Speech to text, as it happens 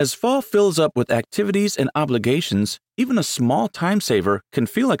As fall fills up with activities and obligations, even a small time saver can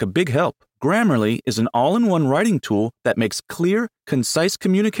feel like a big help. Grammarly is an all-in-one writing tool that makes clear, concise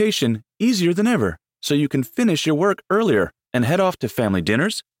communication easier than ever, so you can finish your work earlier and head off to family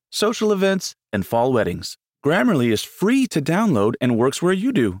dinners, social events, and fall weddings. Grammarly is free to download and works where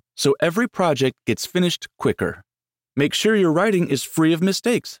you do, so every project gets finished quicker. Make sure your writing is free of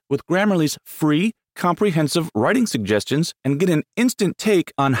mistakes with Grammarly's free, comprehensive writing suggestions and get an instant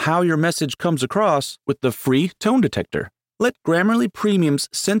take on how your message comes across with the free tone detector. Let Grammarly Premium's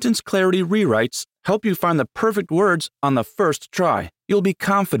sentence clarity rewrites help you find the perfect words on the first try. You'll be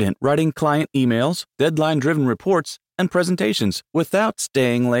confident writing client emails, deadline-driven reports, and presentations without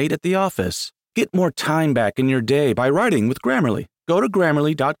staying late at the office. Get more time back in your day by writing with Grammarly. Go to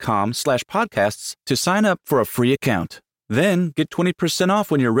Grammarly.com/podcasts to sign up for a free account. Then get 20%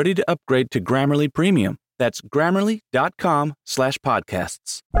 off when you're ready to upgrade to Grammarly Premium. That's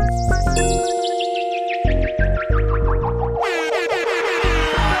Grammarly.com/podcasts.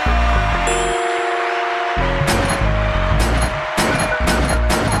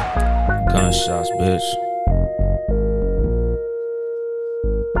 Gunshots, bitch.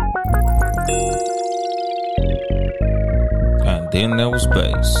 And then there was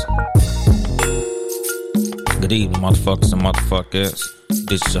bass. Good evening, motherfuckers and motherfuckers.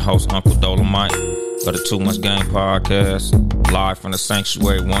 This is your host, Uncle Dolomite, for the Too Much Game podcast, live from the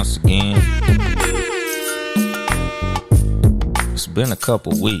sanctuary once again. It's been a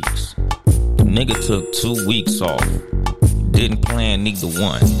couple weeks. The nigga took 2 weeks off. Didn't plan neither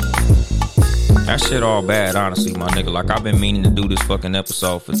one. That shit all bad, honestly, my nigga. Like, I've been meaning to do this fucking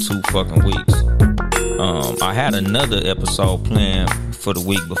episode for 2 fucking weeks. I had another episode planned for the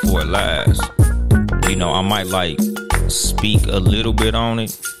week before last. You know, I might like speak a little bit on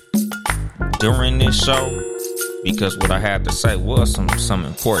it during this show, because what I had to say was some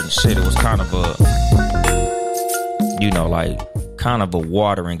important shit. It was kind of a, you know, like kind of a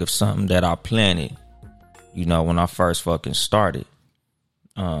watering of something that I planted, you know, when I first fucking started.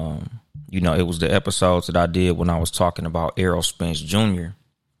 You know, it was the episodes that I did when I was talking about Errol Spence Jr.,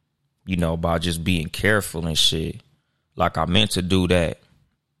 you know, about just being careful and shit. Like, I meant to do that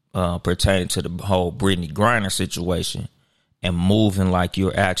pertaining to the whole Brittany Griner situation and moving like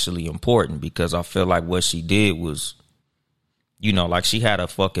you're actually important, because I feel like what she did was, you know, like she had a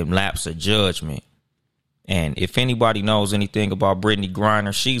fucking lapse of judgment. And if anybody knows anything about Brittany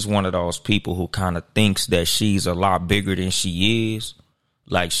Griner, she's one of those people who kind of thinks that she's a lot bigger than she is.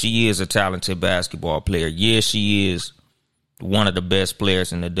 Like, she is a talented basketball player. Yeah, she is one of the best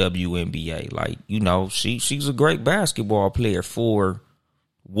players in the WNBA. Like, you know, she's a great basketball player for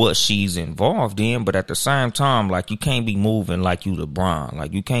what she's involved in. But at the same time, like, you can't be moving like you LeBron.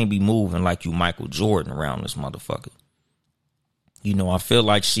 Like, you can't be moving like you Michael Jordan around this motherfucker. You know, I feel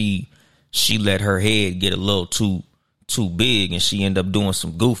like she let her head get a little too big, and she ended up doing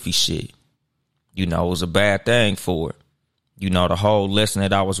some goofy shit. You know, it was a bad thing for her. You know, the whole lesson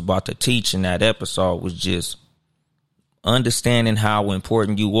that I was about to teach in that episode was just understanding how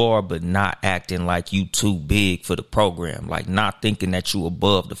important you are, but not acting like you too big for the program. Like, not thinking that you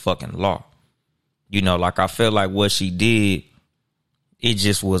above the fucking law. You know, like, I feel like what she did, it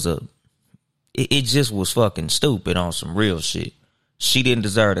just was fucking stupid on some real shit. She didn't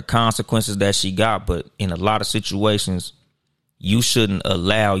deserve the consequences that she got, but in a lot of situations, you shouldn't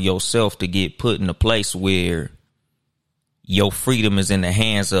allow yourself to get put in a place where your freedom is in the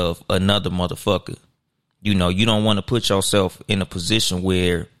hands of another motherfucker. You know, you don't want to put yourself in a position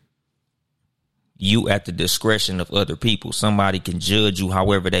where you at the discretion of other people. Somebody can judge you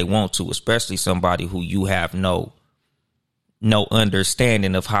however they want to, especially somebody who you have no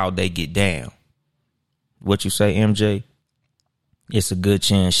understanding of how they get down. What you say, MJ? It's a good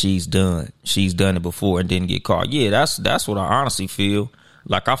chance she's done it before and didn't get caught. Yeah, that's what I honestly feel.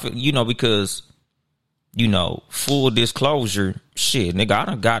 Like, I feel, you know, because, you know, full disclosure, shit, nigga, I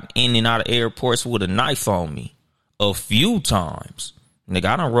done got in and out of airports with a knife on me a few times. Nigga,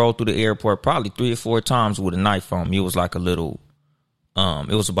 I done rolled through the airport probably 3 or 4 times with a knife on me. It was like a little,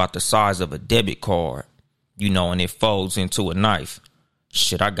 it was about the size of a debit card, you know, and it folds into a knife.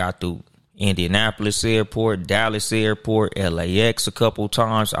 Shit, I got through Indianapolis Airport, Dallas Airport, LAX a couple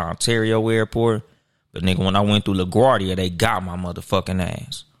times, Ontario Airport. But nigga, when I went through LaGuardia, they got my motherfucking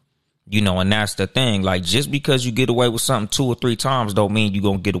ass. You know, and that's the thing. Like, just because you get away with something 2 or 3 times don't mean you're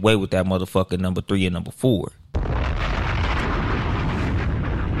going to get away with that motherfucker number 3 and number 4.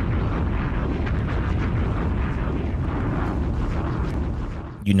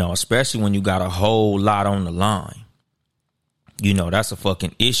 You know, especially when you got a whole lot on the line. You know, that's a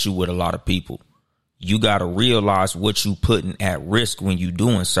fucking issue with a lot of people. you got to realize what you putting at risk when you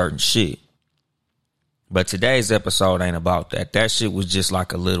doing certain shit. But today's episode ain't about that. That shit was just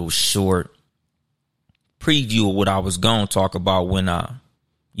like a little short preview of what I was going to talk about when I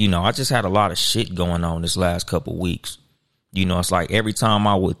just had a lot of shit going on this last couple weeks. It's like every time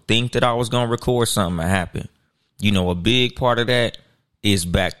I would think that I was going to record something that happened. A big part of that is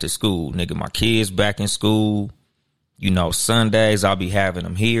back to school. Nigga, my kids back in school. Sundays I'll be having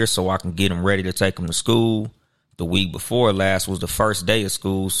them here so I can get them ready to take them to school. The week before last was the first day of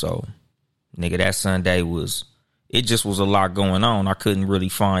school. So, nigga, that Sunday it just was a lot going on. I couldn't really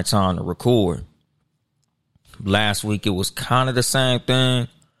find time to record. Last week, it was kind of the same thing.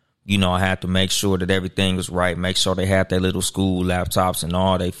 I had to make sure that everything was right. Make sure they had their little school laptops and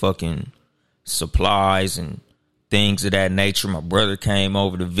all they fucking supplies and things of that nature. My brother came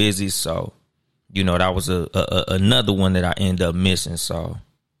over to visit. So, that was another one that I ended up missing. So,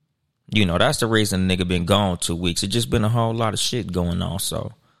 that's the reason the nigga been gone 2 weeks. It just been a whole lot of shit going on.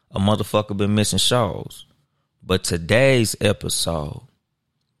 So, a motherfucker been missing shows. But today's episode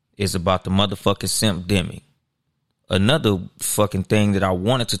is about the motherfucking Simpdemic. Another fucking thing that I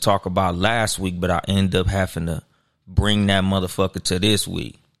wanted to talk about last week, but I ended up having to bring that motherfucker to this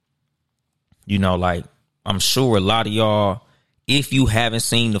week. I'm sure a lot of y'all, if you haven't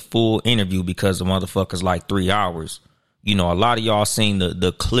seen the full interview because the motherfucker's like 3 hours, a lot of y'all seen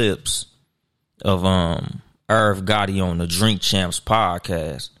the clips of Irv Gotti on the Drink Champs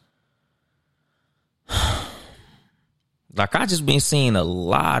podcast. Like, I just been seeing a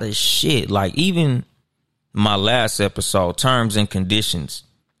lot of shit. Like, even my last episode, Terms and Conditions,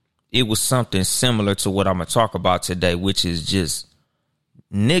 it was something similar to what I'm going to talk about today, which is just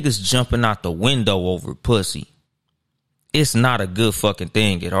niggas jumping out the window over pussy. It's not a good fucking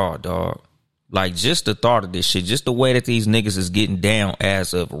thing at all, dog. Like, just the thought of this shit, just the way that these niggas is getting down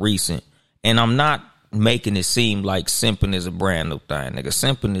as of recent. And I'm not making it seem like simping is a brand new thing. Nigga,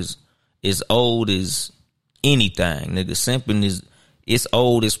 simping is old as anything. Nigga, simping it's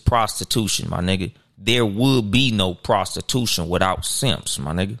old as prostitution, my nigga. There would be no prostitution without simps,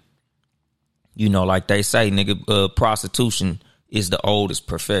 my nigga. Like they say, nigga, prostitution is the oldest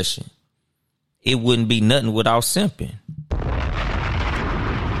profession. It wouldn't be nothing without simping.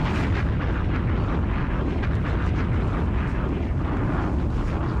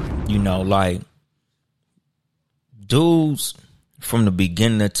 Like, dudes from the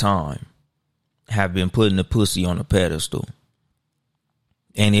beginning of time have been putting the pussy on a pedestal.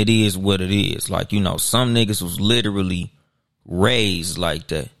 And it is what it is. Like, some niggas was literally raised like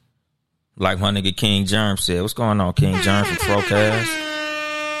that. Like my nigga King Germ said. What's going on, King Germ from Frocast?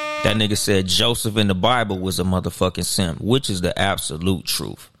 That nigga said Joseph in the Bible was a motherfucking simp, which is the absolute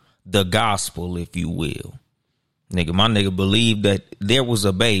truth. The gospel, if you will. Nigga, my nigga believed that there was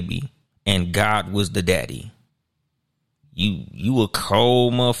a baby and God was the daddy. You a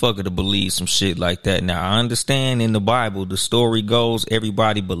cold motherfucker to believe some shit like that. Now, I understand in the Bible, the story goes,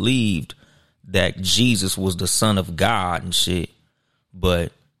 everybody believed that Jesus was the son of God and shit.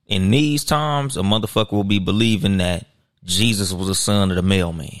 But in these times, a motherfucker will be believing that Jesus was the son of the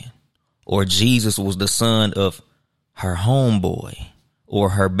mailman, or Jesus was the son of her homeboy,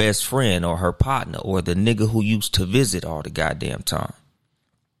 or her best friend, or her partner, or the nigga who used to visit all the goddamn time.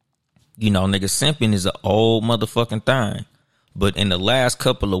 Nigga, simping is an old motherfucking thing. But in the last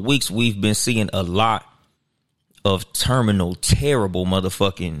couple of weeks, we've been seeing a lot of terminal, terrible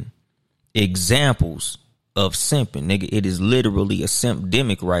motherfucking examples of simping. Nigga, it is literally a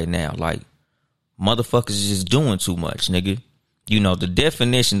simpdemic right now. Like, motherfuckers is just doing too much, nigga. The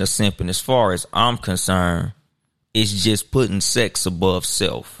definition of simping, as far as I'm concerned, is just putting sex above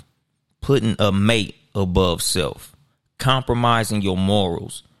self, putting a mate above self, compromising your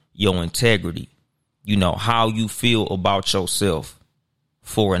morals, your integrity, how you feel about yourself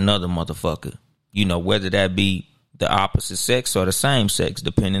for another motherfucker, whether that be the opposite sex or the same sex,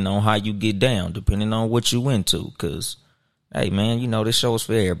 depending on how you get down, depending on what you into. Cause, hey man, this show is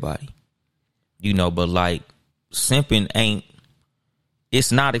for everybody, but like, simping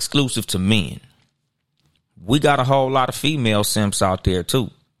it's not exclusive to men. We got a whole lot of female simps out there too.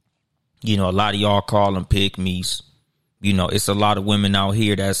 A lot of y'all call them pick-me's. It's a lot of women out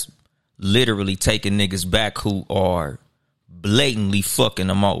here that's literally taking niggas back who are blatantly fucking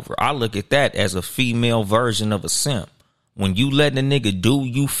them over. I look at that as a female version of a simp. When you letting a nigga do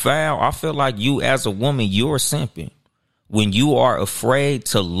you foul, I feel like you as a woman, you're simping. When you are afraid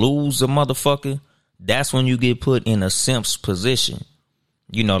to lose a motherfucker, that's when you get put in a simp's position.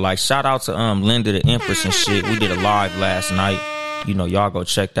 Like, shout out to Linda the Empress and shit. We did a live last night. Y'all go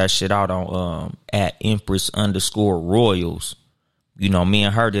check that shit out on at Empress_Royals. You know, me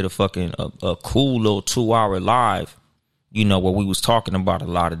and her did a cool little 2-hour live, you know, where we was talking about a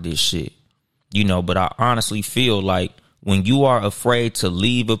lot of this shit, you know. But I honestly feel like when you are afraid to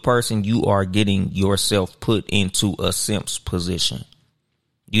leave a person, you are getting yourself put into a simp's position,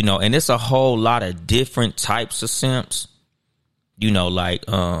 you know. And it's a whole lot of different types of simps, you know, like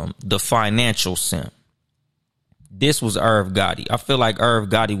the financial simp. This was Irv Gotti. I feel like Irv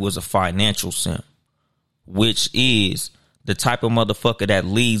Gotti was a financial simp, which is the type of motherfucker that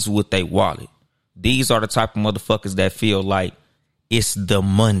leads with their wallet. These are the type of motherfuckers that feel like it's the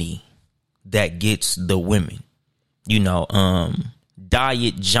money that gets the women. You know,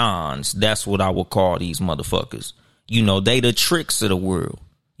 Diet Johns, that's what I would call these motherfuckers. You know, they the tricks of the world.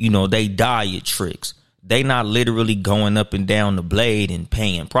 You know, they diet tricks. They not literally going up and down the blade and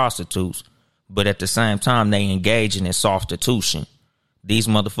paying prostitutes, but at the same time, they engaging in soft-itution. These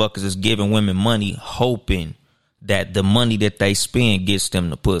motherfuckers is giving women money, hoping that the money that they spend gets them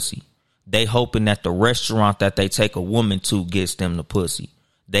the pussy. They hoping that the restaurant that they take a woman to gets them the pussy.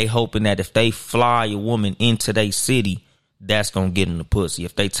 They hoping that if they fly a woman into their city, that's going to get them the pussy.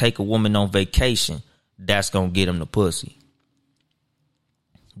 If they take a woman on vacation, that's going to get them the pussy.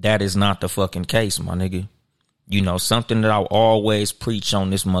 That is not the fucking case, my nigga. You know, something that I always preach on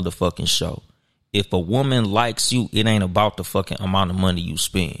this motherfucking show. If a woman likes you, it ain't about the fucking amount of money you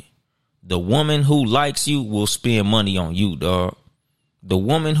spend. The woman who likes you will spend money on you, dog. The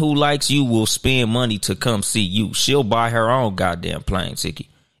woman who likes you will spend money to come see you. She'll buy her own goddamn plane ticket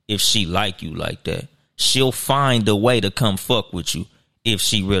if she like you like that. She'll find a way to come fuck with you if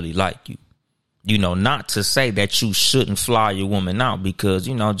she really like you. You know, not to say that you shouldn't fly your woman out, because,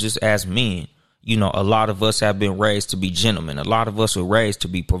 you know, just as men, you know, a lot of us have been raised to be gentlemen. A lot of us were raised to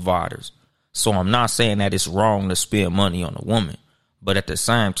be providers. So I'm not saying that it's wrong to spend money on a woman. But at the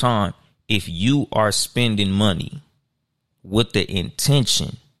same time, if you are spending money with the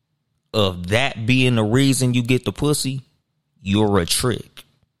intention of that being the reason you get the pussy, you're a trick.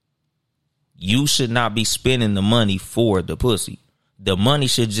 You should not be spending the money for the pussy. The money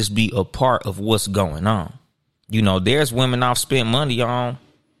should just be a part of what's going on. You know, there's women I've spent money on,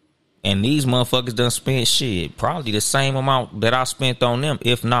 and these motherfuckers done spent shit, probably the same amount that I spent on them,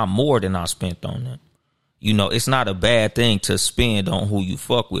 if not more than I spent on them. You know, it's not a bad thing to spend on who you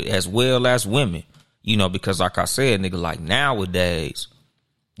fuck with, as well as women. You know, because like I said, nigga, like nowadays,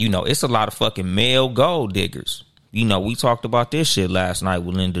 you know, it's a lot of fucking male gold diggers. You know, we talked about this shit last night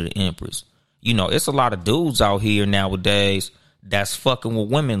with Linda the Empress. You know, it's a lot of dudes out here nowadays that's fucking with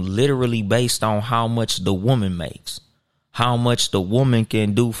women literally based on how much the woman makes, how much the woman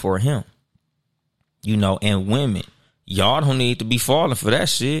can do for him. You know, and women, y'all don't need to be falling for that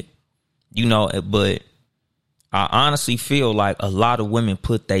shit. You know, but I honestly feel like a lot of women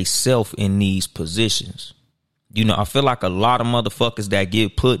put theyself in these positions. You know, I feel like a lot of motherfuckers that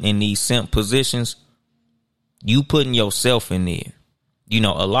get put in these simp positions, you putting yourself in there. You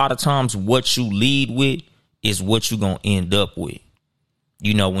know, a lot of times what you lead with is what you're going to end up with.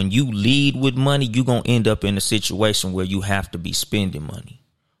 You know, when you lead with money, you're going to end up in a situation where you have to be spending money.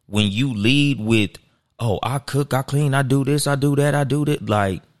 When you lead with, oh, I cook, I clean, I do this, I do that, I do that,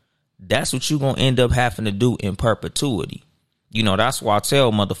 like, that's what you're going to end up having to do in perpetuity. You know, that's why I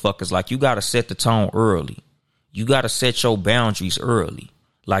tell motherfuckers, like, you got to set the tone early. You got to set your boundaries early.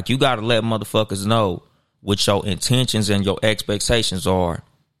 Like, you got to let motherfuckers know what your intentions and your expectations are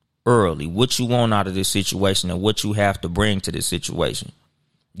early. What you want out of this situation and what you have to bring to this situation.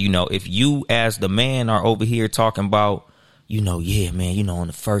 You know, if you as the man are over here talking about, you know, yeah, man, you know, on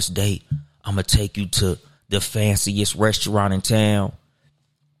the first date, I'm going to take you to the fanciest restaurant in town.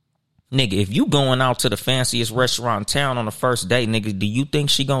 Nigga, if you going out to the fanciest restaurant in town on the first date, nigga, do you think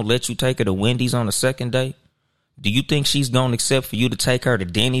she gonna let you take her to Wendy's on the second date? Do you think she's gonna accept for you to take her to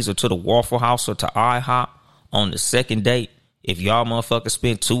Denny's or to the Waffle House or to IHOP on the second date if y'all motherfuckers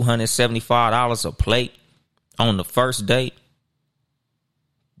spent $275 a plate on the first date?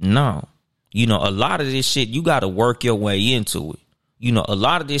 No. You know, a lot of this shit, you gotta work your way into it. You know, a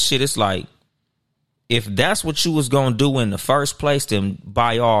lot of this shit, it's like, if that's what you was going to do in the first place, then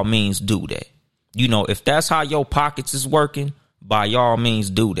by all means do that. You know, if that's how your pockets is working, by all means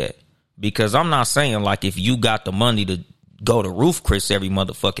do that. Because I'm not saying like if you got the money to go to Roof Chris every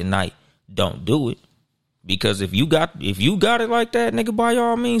motherfucking night, don't do it. Because if you got it like that, nigga, by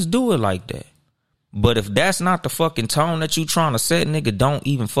all means do it like that. But if that's not the fucking tone that you trying to set, nigga, don't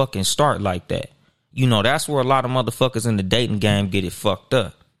even fucking start like that. You know, that's where a lot of motherfuckers in the dating game get it fucked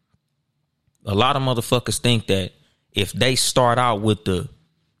up. A lot of motherfuckers think that if they start out with the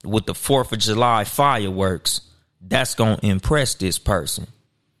 4th of July fireworks, that's going to impress this person.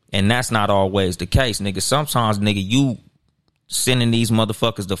 And that's not always the case, nigga. Sometimes, nigga, you sending these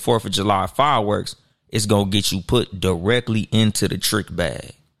motherfuckers the 4th of July fireworks is going to get you put directly into the trick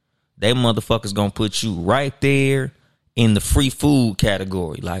bag. They motherfuckers going to put you right there in the free food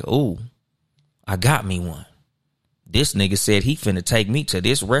category. Like, oh, I got me one. This nigga said he finna take me to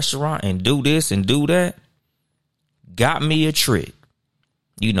this restaurant and do this and do that. Got me a trick.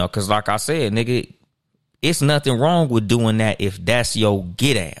 You know, because like I said, nigga, it's nothing wrong with doing that if that's your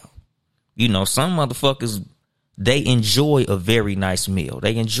get out. You know, some motherfuckers, they enjoy a very nice meal.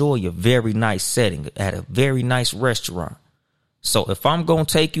 They enjoy a very nice setting at a very nice restaurant. So if I'm going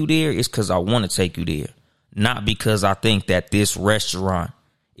to take you there, it's because I want to take you there. Not because I think that this restaurant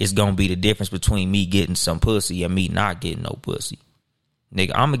is going to be the difference between me getting some pussy and me not getting no pussy.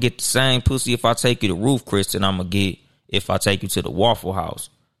 Nigga, I'm going to get the same pussy if I take you to Roof Chris than I'm going to get if I take you to the Waffle House.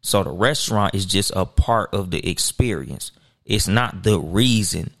 So the restaurant is just a part of the experience. It's not the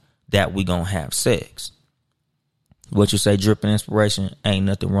reason that we going to have sex. What you say, dripping inspiration, ain't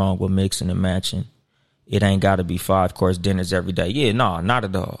nothing wrong with mixing and matching. It ain't got to be 5-course dinners every day. Yeah, no, not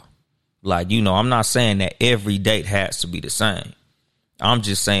at all. Like, you know, I'm not saying that every date has to be the same. I'm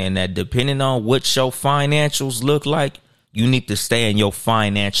just saying that depending on what your financials look like, you need to stay in your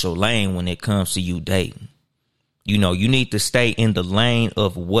financial lane when it comes to you dating. You know, you need to stay in the lane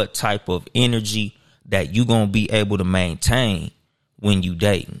of what type of energy that you going to be able to maintain when you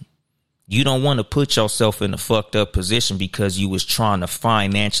dating. You don't want to put yourself in a fucked up position because you was trying to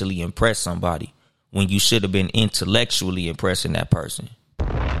financially impress somebody when you should have been intellectually impressing that person.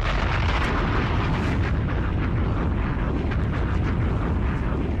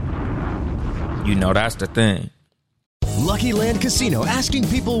 You know, that's the thing. Lucky Land Casino, asking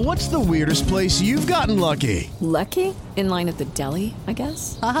people, what's the weirdest place you've gotten lucky? Lucky? In line at the deli, I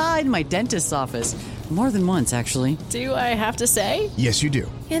guess? Aha, in my dentist's office. More than once, actually. Do I have to say? Yes, you do.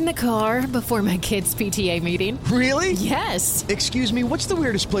 In the car before my kids' PTA meeting. Really? Yes. Excuse me, what's the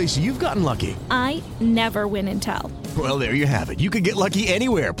weirdest place you've gotten lucky? I never win and tell. Well, there you have it. You can get lucky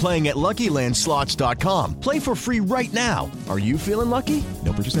anywhere, playing at LuckyLandSlots.com. Play for free right now. Are you feeling lucky?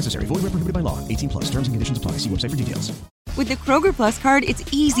 No purchase necessary. Void where prohibited by law. 18+. Terms and conditions apply. See website for details. With the Kroger Plus card,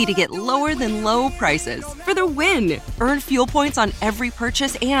 it's easy to get lower than low prices for the win. Earn fuel points on every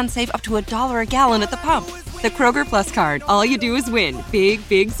purchase and save up to $1 a gallon at the pump. The Kroger Plus card. All you do is win. Big,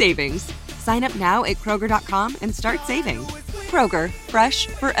 big savings. Sign up now at Kroger.com and start saving. Kroger, fresh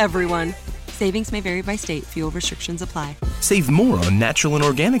for everyone. Savings may vary by state. Fuel restrictions apply. Save more on natural and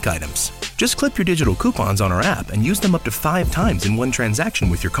organic items. Just clip your digital coupons on our app and use them up to 5 times in one transaction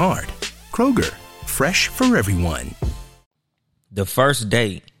with your card. Kroger, fresh for everyone. The first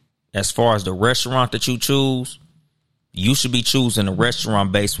date, as far as the restaurant that you choose, you should be choosing a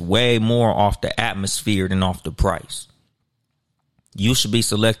restaurant based way more off the atmosphere than off the price. You should be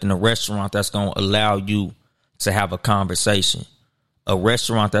selecting a restaurant that's going to allow you to have a conversation. A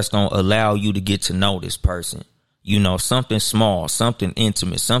restaurant that's going to allow you to get to know this person. You know, something small, something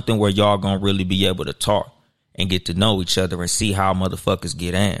intimate, something where y'all going to really be able to talk and get to know each other and see how motherfuckers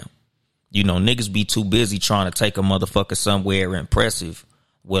get down. You know, niggas be too busy trying to take a motherfucker somewhere impressive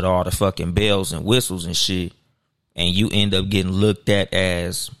with all the fucking bells and whistles and shit. And you end up getting looked at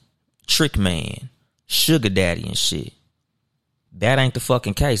as trick man, sugar daddy and shit. That ain't the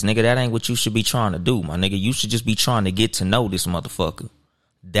fucking case, nigga. That ain't what you should be trying to do, my nigga. You should just be trying to get to know this motherfucker.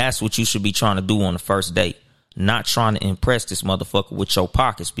 That's what you should be trying to do on the first date. Not trying to impress this motherfucker with your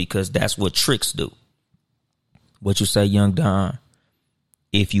pockets, because that's what tricks do. What you say, Young Don?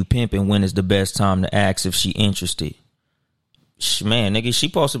 If you pimping, when is the best time to ask if she interested? Man, nigga, she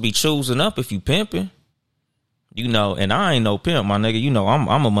supposed to be choosing up if you pimping. You know, and I ain't no pimp, my nigga. You know, I'm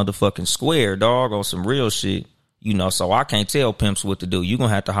a motherfucking square, dog, on some real shit. You know, so I can't tell pimps what to do. You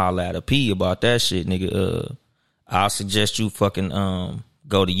gonna have to holler at a P about that shit, nigga. I'll suggest you fucking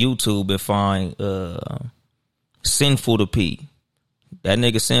go to YouTube and find Sinful to P. That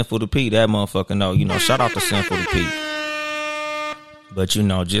nigga Sinful to P, that motherfucker know. You know, shout out to Sinful to P. But, you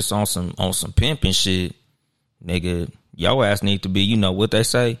know, just on some pimping shit, nigga, your ass need to be, you know what they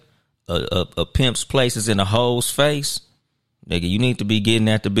say? A pimp's place is in a hoe's face. Nigga, you need to be getting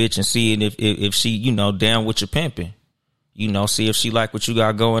at the bitch and seeing if she, you know, down with your pimping. You know, see if she like what you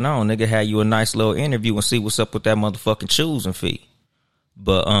got going on. Nigga, have you a nice little interview and see what's up with that motherfucking choosing fee.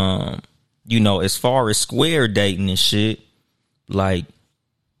 But, you know, as far as square dating and shit, like,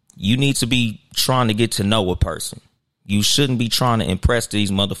 you need to be trying to get to know a person. You shouldn't be trying to impress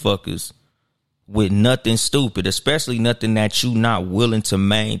these motherfuckers with nothing stupid, especially nothing that you not willing to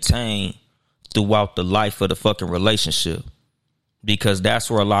maintain throughout the life of the fucking relationship. Because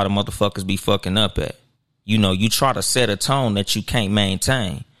that's where a lot of motherfuckers be fucking up at. You know, you try to set a tone that you can't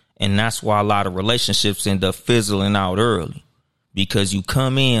maintain. And that's why a lot of relationships end up fizzling out early. because you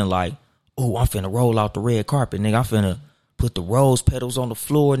come in like, oh, I'm finna roll out the red carpet, nigga. I'm finna put the rose petals on the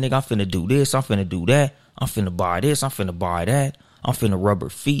floor, nigga. I'm finna do this. I'm finna do that. I'm finna buy this. I'm finna buy that. I'm finna rub her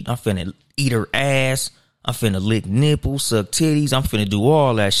feet. I'm finna eat her ass. I'm finna lick nipples, suck titties. I'm finna do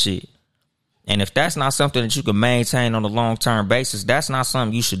all that shit. And if that's not something that you can maintain on a long-term basis, that's not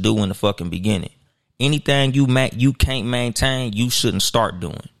something you should do in the fucking beginning. Anything you can't maintain, you shouldn't start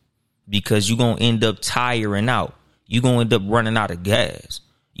doing, because you're going to end up tiring out. You're going to end up running out of gas.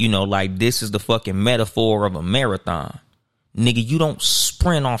 You know, like, this is the fucking metaphor of a marathon. Nigga, you don't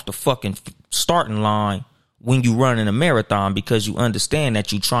sprint off the fucking starting line when you run in a marathon, because you understand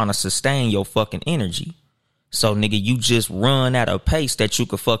that you're trying to sustain your fucking energy. So, nigga, you just run at a pace that you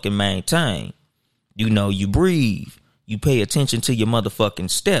could fucking maintain. You know, you breathe. You pay attention to your motherfucking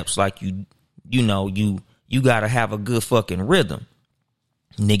steps. Like, you gotta have a good fucking rhythm.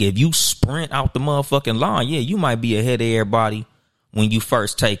 Nigga, if you sprint out the motherfucking line, yeah, you might be ahead of everybody when you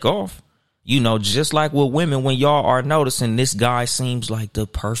first take off. You know, just like with women, when y'all are noticing this guy seems like the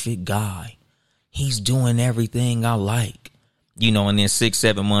perfect guy. He's doing everything I like. You know, and then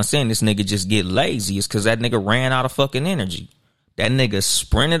 6-7 months in, this nigga just get lazy. It's because that nigga ran out of fucking energy. That nigga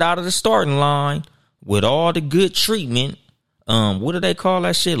sprinted out of the starting line with all the good treatment. What do they call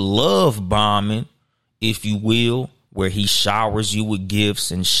that shit? Love bombing, if you will, where he showers you with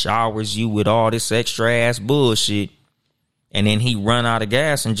gifts and showers you with all this extra ass bullshit. And then he run out of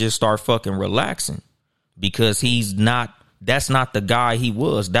gas and just start fucking relaxing, because that's not the guy he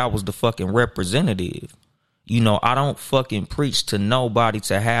was. That was the fucking representative. You know, I don't fucking preach to nobody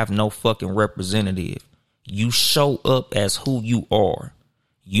to have no fucking representative. You show up as who you are.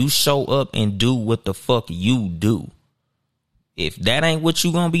 You show up and do what the fuck you do. If that ain't what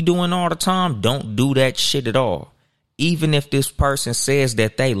you gonna be doing all the time, don't do that shit at all. Even if this person says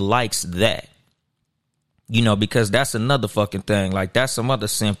that they likes that. You know, because that's another fucking thing. Like, that's some other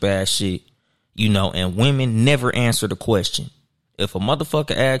simp ass shit. You know, and women never answer the question. If a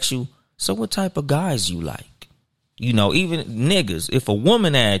motherfucker asks you, so what type of guys you like? You know, even niggas, if a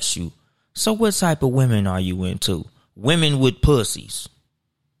woman asks you, so what type of women are you into? Women with pussies.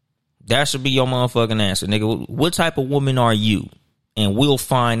 That should be your motherfucking answer, nigga. What type of woman are you? And we'll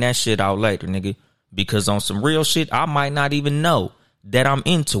find that shit out later, nigga. Because on some real shit, I might not even know that I'm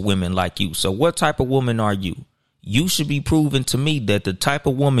into women like you. So what type of woman are you? You should be proving to me that the type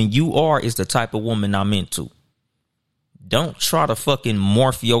of woman you are is the type of woman I'm into. Don't try to fucking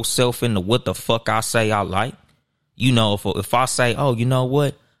morph yourself into what the fuck I say I like. You know, if I say, oh, you know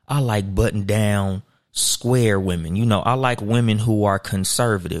what? I like button down, square women. You know, I like women who are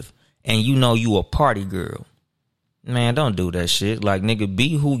conservative. And you know you a party girl. Man, don't do that shit. Like, nigga,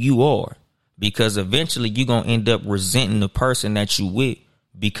 be who you are. Because eventually you going to end up resenting the person that you with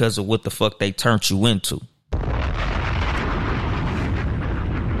because of what the fuck they turned you into.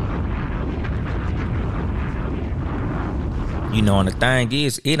 You know, and the thing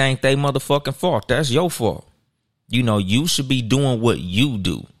is, it ain't they motherfucking fault. That's your fault. You know, you should be doing what you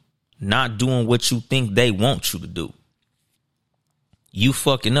do, not doing what you think they want you to do. You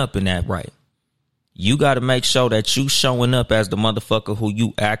fucking up in that, right? You got to make sure that you showing up as the motherfucker who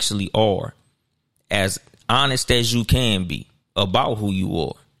you actually are, as honest as you can be about who you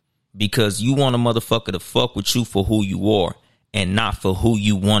are, because you want a motherfucker to fuck with you for who you are and not for who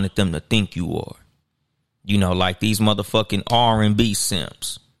you wanted them to think you are. You know, like these motherfucking R&B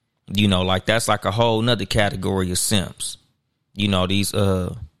simps. You know, like that's like a whole nother category of simps. You know, these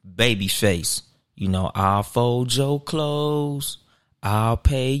baby face. You know, I'll fold your clothes. I'll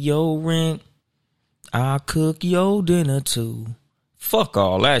pay your rent. I'll cook your dinner too. Fuck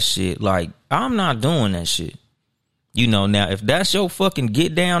all that shit. Like, I'm not doing that shit. You know, now, if that's your fucking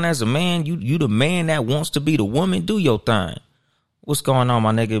get down as a man, you the man that wants to be the woman, do your thing. What's going on,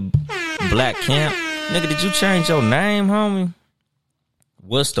 my nigga? Black Camp? Nigga, did you change your name, homie?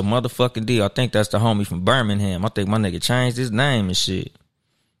 What's the motherfucking deal? I think that's the homie from Birmingham. I think my nigga changed his name and shit.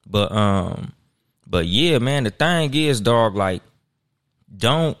 But yeah, man, the thing is, dog, like,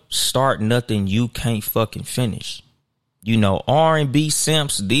 don't start nothing you can't fucking finish. You know, R&B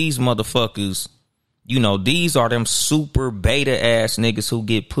simps, these motherfuckers, you know, these are them super beta ass niggas who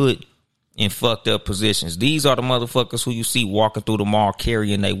get put in fucked up positions. These are the motherfuckers who you see walking through the mall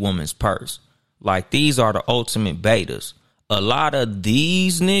carrying a woman's purse. Like, these are the ultimate betas. A lot of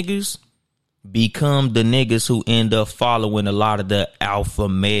these niggas become the niggas who end up following a lot of the alpha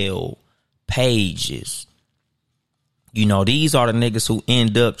male pages. You know, these are the niggas who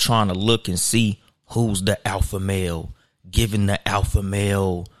end up trying to look and see who's the alpha male, giving the alpha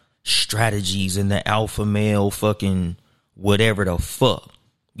male strategies and the alpha male fucking whatever the fuck.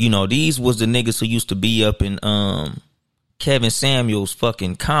 You know, these was the niggas who used to be up in Kevin Samuels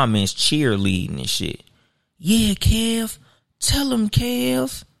fucking comments cheerleading and shit. Yeah, Kev. Tell him,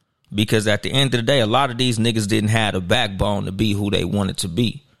 Kev. Because at the end of the day, a lot of these niggas didn't have the backbone to be who they wanted to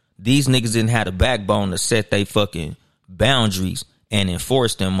be. These niggas didn't have the backbone to set they fucking boundaries and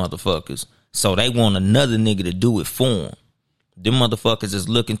enforce them motherfuckers. So they want another nigga to do it for them. Them motherfuckers is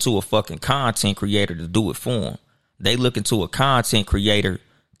looking to a fucking content creator to do it for them. They looking to a content creator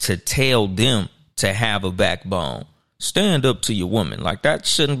to tell them to have a backbone. Stand up to your woman. Like, that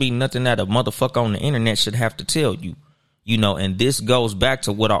shouldn't be nothing that a motherfucker on the internet should have to tell you. You know, and this goes back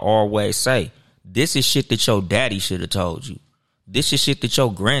to what I always say. This is shit that your daddy should have told you. This is shit that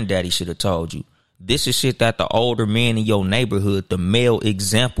your granddaddy should have told you. This is shit that the older men in your neighborhood, the male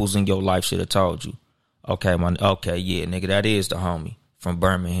examples in your life should have told you. Okay, yeah, nigga, that is the homie from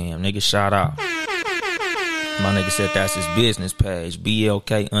Birmingham. Nigga, shout out. My nigga said that's his business page,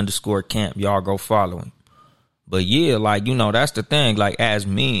 BLK_camp. Y'all go follow him. But yeah, like, you know, that's the thing. Like, as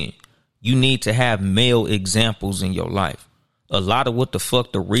men, you need to have male examples in your life. A lot of what the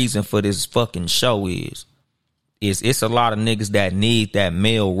fuck the reason for this fucking show is it's a lot of niggas that need that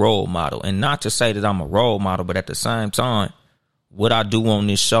male role model. And not to say that I'm a role model, but at the same time, what I do on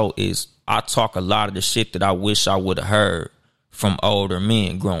this show is I talk a lot of the shit that I wish I would have heard from older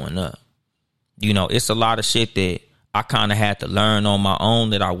men growing up. You know, it's a lot of shit that I kind of had to learn on my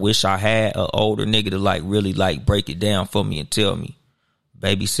own that I wish I had an older nigga to like really like break it down for me and tell me.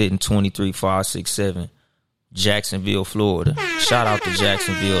 Babysitting 23567 Jacksonville, Florida. Shout out to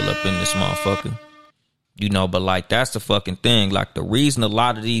Jacksonville up in this motherfucker. You know, but like, that's the fucking thing. Like, the reason a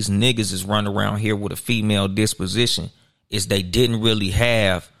lot of these niggas is running around here with a female disposition is they didn't really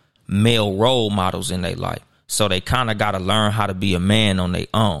have male role models in their life. So they kind of got to learn how to be a man on their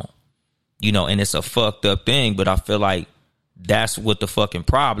own. You know, and it's a fucked up thing, but I feel like that's what the fucking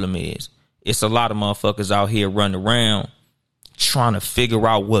problem is. It's a lot of motherfuckers out here running around trying to figure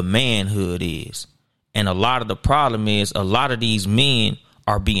out what manhood is. And a lot of the problem is a lot of these men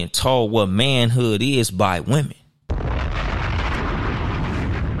are being told what manhood is by women.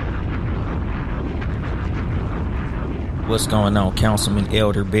 What's going on, Councilman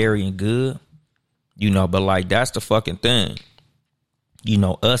Elder Berry and Good? You know, but like, that's the fucking thing. You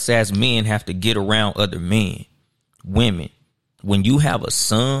know, us as men have to get around other men, women. When you have a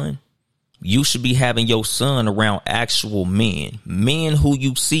son, you should be having your son around actual men, men who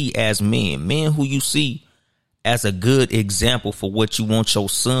you see as men who you see as a good example for what you want your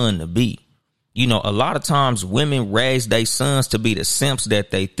son to be. You know, a lot of times women raise their sons to be the simps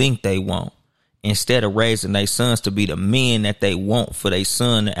that they think they want, instead of raising their sons to be the men that they want for their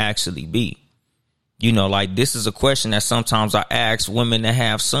son to actually be. You know, like, this is a question that sometimes I ask women that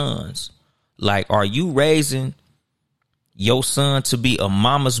have sons. Like, are you raising your son to be a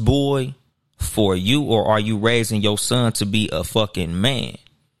mama's boy for you, or are you raising your son to be a fucking man?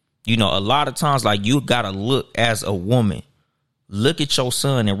 You know, a lot of times, like, you gotta look as a woman, look at your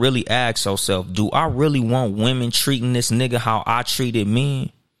son and really ask yourself, do I really want women treating this nigga how I treated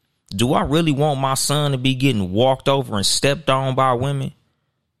men? Do I really want my son to be getting walked over and stepped on by women?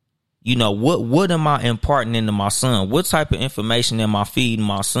 You know, what am I imparting into my son? What type of information am I feeding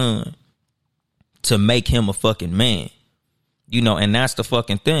my son to make him a fucking man? You know, and that's the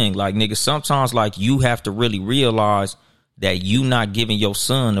fucking thing. Like, nigga, sometimes, like, you have to really realize that you not giving your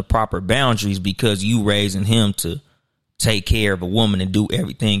son the proper boundaries because you raising him to take care of a woman and do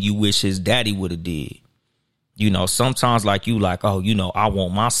everything you wish his daddy would have did. You know, sometimes, like, you like, oh, you know, I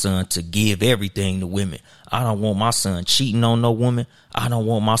want my son to give everything to women. I don't want my son cheating on no woman. I don't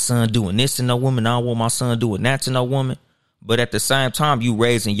want my son doing this to no woman. I don't want my son doing that to no woman. But at the same time, you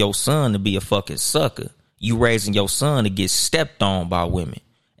raising your son to be a fucking sucker. You raising your son to get stepped on by women.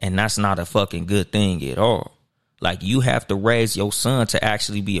 And that's not a fucking good thing at all. Like, you have to raise your son to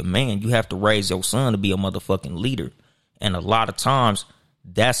actually be a man. You have to raise your son to be a motherfucking leader. And a lot of times,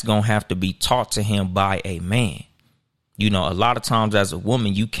 that's going to have to be taught to him by a man. You know, a lot of times as a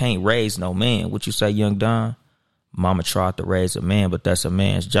woman, you can't raise no man. What you say, Young Don? Mama tried to raise a man, but that's a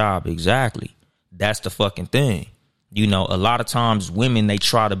man's job. Exactly. That's the fucking thing. You know, a lot of times women, they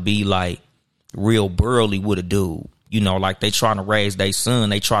try to be like real burly with a dude. You know, like, they trying to raise their son.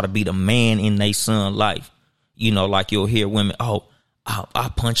 They try to be the man in their son's life. You know, like, you'll hear women, oh,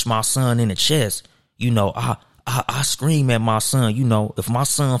 I punch my son in the chest. You know, I scream at my son. You know, if my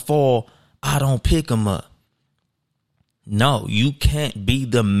son fall, I don't pick him up. No, you can't be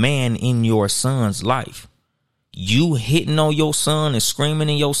the man in your son's life. You hitting on your son and screaming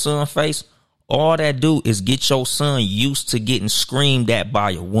in your son's face, all that do is get your son used to getting screamed at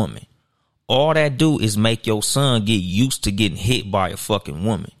by a woman. All that do is make your son get used to getting hit by a fucking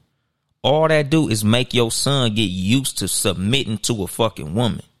woman. all that do is make your son get used to submitting to a fucking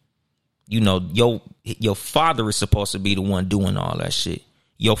woman. You know, your father is supposed to be the one doing all that shit.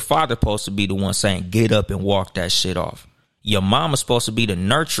 Your father supposed to be the one saying, get up and walk that shit off. Your mom is supposed to be the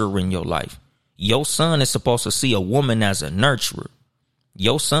nurturer in your life. Your son is supposed to see a woman as a nurturer.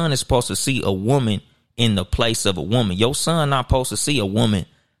 Your son is supposed to see a woman in the place of a woman. Your son not supposed to see a woman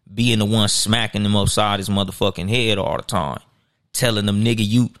being the one smacking him upside his motherfucking head all the time. Telling them,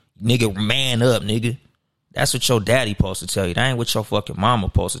 nigga, man up, nigga. That's what your daddy supposed to tell you. That ain't what your fucking mama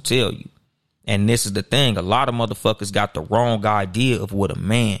supposed to tell you. And this is the thing. A lot of motherfuckers got the wrong idea of what a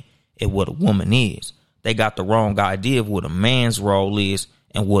man and what a woman is. They got the wrong idea of what a man's role is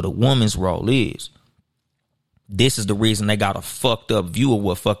and what a woman's role is. This is the reason they got a fucked up view of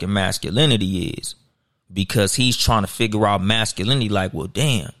what fucking masculinity is. Because he's trying to figure out masculinity like, well,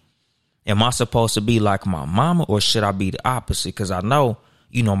 damn, am I supposed to be like my mama or should I be the opposite? Because I know,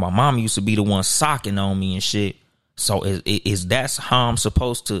 you know, my mama used to be the one socking on me and shit. So is that how I'm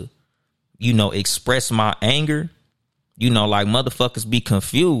supposed to, you know, express my anger? You know, like motherfuckers be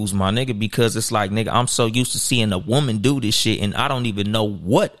confused, my nigga, because it's like, nigga, I'm so used to seeing a woman do this shit and I don't even know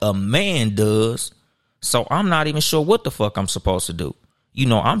what a man does. So I'm not even sure what the fuck I'm supposed to do. You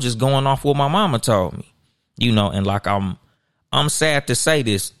know, I'm just going off what my mama told me, you know, and like I'm sad to say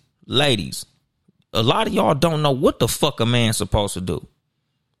this, ladies, a lot of y'all don't know what the fuck a man's supposed to do.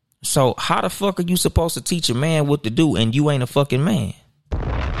 So how the fuck are you supposed to teach a man what to do and you ain't a fucking man?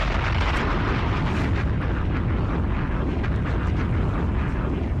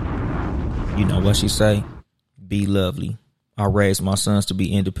 You know what she say? Be lovely. I raised my sons to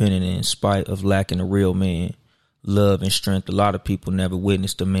be independent in spite of lacking a real man. Love and strength. A lot of people never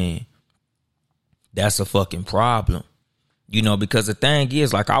witnessed a man. That's a fucking problem. You know, because the thing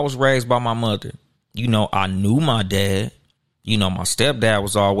is, like, I was raised by my mother. You know, I knew my dad. You know, my stepdad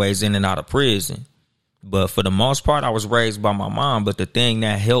was always in and out of prison. But for the most part, I was raised by my mom. But the thing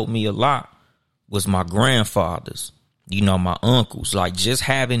that helped me a lot was my grandfathers. You know, my uncles. Like, just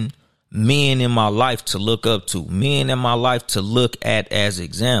having men in my life to look up to, men in my life to look at as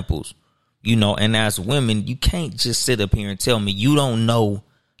examples, you know, and as women, you can't just sit up here and tell me you don't know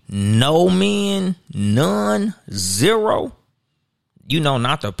no men, none, zero, you know,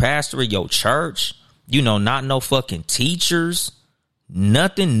 not the pastor of your church, you know, not no fucking teachers,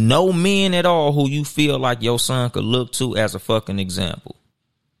 nothing, no men at all who you feel like your son could look to as a fucking example.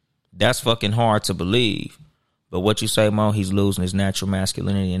 That's fucking hard to believe. But what you say, Mo, he's losing his natural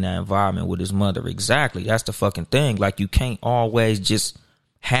masculinity in that environment with his mother. Exactly. That's the fucking thing. Like, you can't always just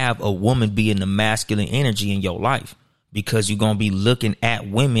have a woman be in the masculine energy in your life because you're going to be looking at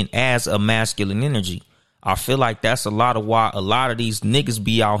women as a masculine energy. I feel like that's a lot of why a lot of these niggas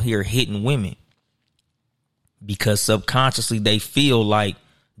be out here hitting women, because subconsciously they feel like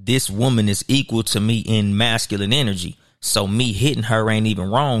this woman is equal to me in masculine energy. So me hitting her ain't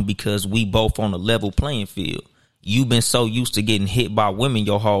even wrong because we both on a level playing field. You've been so used to getting hit by women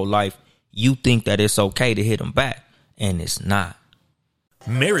your whole life, you think that it's okay to hit them back, and it's not.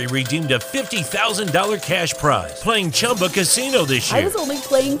 Mary redeemed a $50,000 cash prize playing Chumba Casino this year. I was only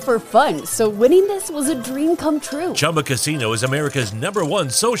playing for fun, so winning this was a dream come true. Chumba Casino is America's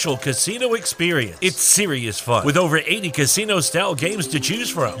 #1 social casino experience. It's serious fun. With over 80 casino-style games to choose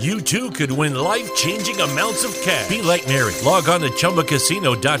from, you too could win life-changing amounts of cash. Be like Mary. Log on to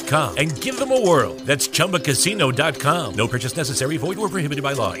ChumbaCasino.com and give them a whirl. That's ChumbaCasino.com. No purchase necessary. Void where prohibited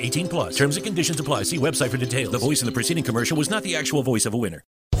by law. 18+. Terms and conditions apply. See website for details. The voice in the preceding commercial was not the actual voice of a winner.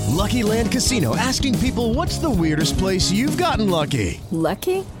 Lucky Land Casino, asking people, what's the weirdest place you've gotten lucky?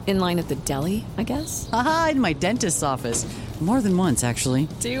 Lucky? In line at the deli, I guess? Aha, in my dentist's office. More than once, actually.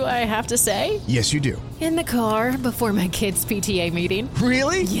 Do I have to say? Yes, you do. In the car before my kids' PTA meeting.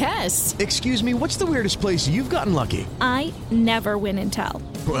 Really? Yes. Excuse me, what's the weirdest place you've gotten lucky? I never win and tell.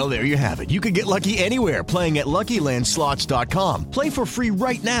 Well, there you have it. You can get lucky anywhere, playing at LuckyLandSlots.com. Play for free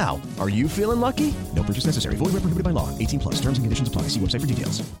right now. Are you feeling lucky? No purchase necessary. Void where prohibited by law. 18+. Terms and conditions apply. See website for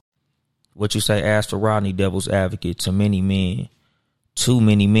details. What you say, ask for Rodney, devil's advocate. Too many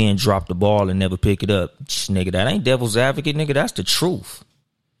men drop the ball and never pick it up. Nigga, that ain't devil's advocate, nigga. That's the truth.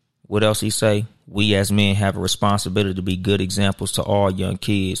 What else he say? We as men have a responsibility to be good examples to all young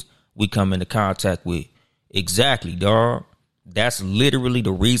kids we come into contact with. Exactly, dog. That's literally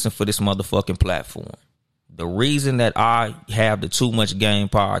the reason for this motherfucking platform. The reason that I have the Too Much Game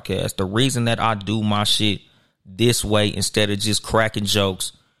podcast, the reason that I do my shit this way instead of just cracking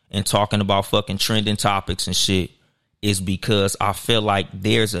jokes and talking about fucking trending topics and shit, is because I feel like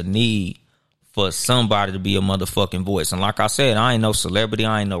there's a need for somebody to be a motherfucking voice. And like I said, I ain't no celebrity,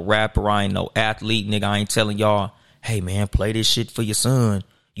 I ain't no rapper, I ain't no athlete, nigga. I ain't telling y'all, hey man, play this shit for your son.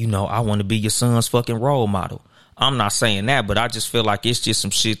 you know, I want to be your son's fucking role model. I'm not saying that, but I just feel like it's just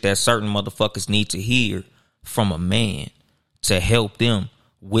some shit that certain motherfuckers need to hear from a man to help them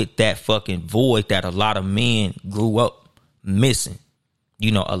with that fucking void that a lot of men grew up missing.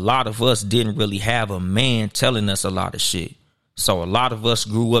 You know, a lot of us didn't really have a man telling us a lot of shit. So a lot of us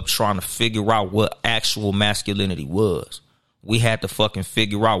grew up trying to figure out what actual masculinity was. We had to fucking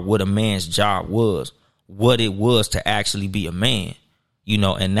figure out what a man's job was, what it was to actually be a man. You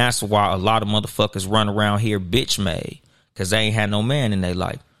know, and that's why a lot of motherfuckers run around here bitch made, because they ain't had no man in their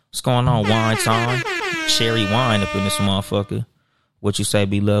life. What's going on, wine time? Cherry wine up in this motherfucker. What you say,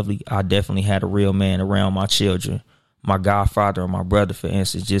 be lovely? I definitely had a real man around my children. My godfather and my brother, for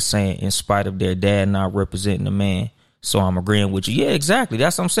instance, just saying in spite of their dad not representing the man. So I'm agreeing with you. Yeah, exactly.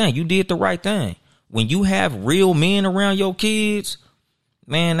 That's what I'm saying. You did the right thing. When you have real men around your kids,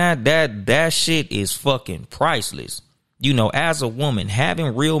 man, that shit is fucking priceless. You know, as a woman,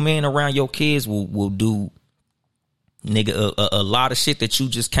 having real men around your kids will do, nigga, a lot of shit that you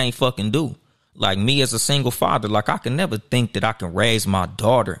just can't fucking do. Like me as a single father, like I can never think that I can raise my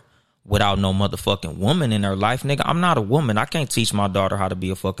daughter without no motherfucking woman in her life, nigga. I'm not a woman. I can't teach my daughter how to be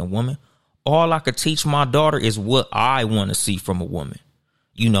a fucking woman. All I could teach my daughter is what I want to see from a woman.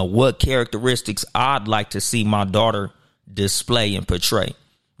 You know, what characteristics I'd like to see my daughter display and portray.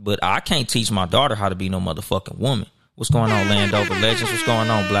 But I can't teach my daughter how to be no motherfucking woman. What's going on, Landover Legends? What's going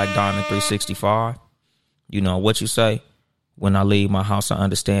on, Black Diamond 365? You know, what you say? When I leave my house, I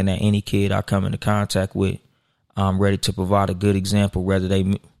understand that any kid I come into contact with, I'm ready to provide a good example, whether they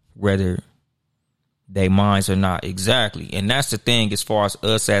minds or not. Exactly. And that's the thing as far as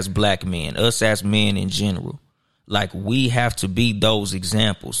us as black men, us as men in general. Like, we have to be those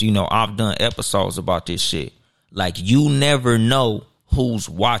examples. You know, I've done episodes about this shit. Like, you never know who's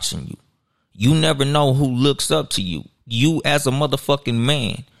watching you. You never know who looks up to you. You as a motherfucking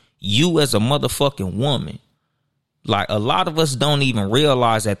man, you as a motherfucking woman. Like, a lot of us don't even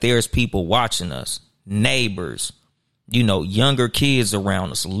realize that there's people watching us, neighbors, you know, younger kids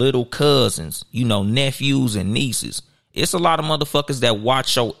around us, little cousins, you know, nephews and nieces. It's a lot of motherfuckers that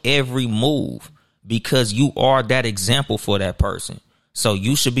watch your every move because you are that example for that person. So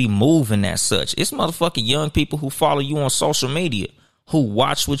you should be moving as such. It's motherfucking young people who follow you on social media who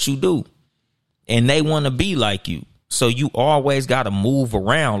watch what you do and they want to be like you. So you always got to move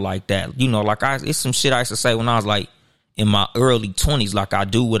around like that. You know, like it's some shit I used to say when I was like in my early 20s, like I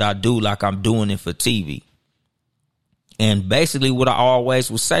do what I do, like I'm doing it for TV. And basically what I always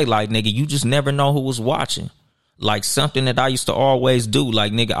would say, like, nigga, you just never know who was watching. Like something that I used to always do,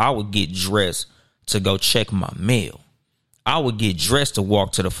 like, nigga, I would get dressed to go check my mail. I would get dressed to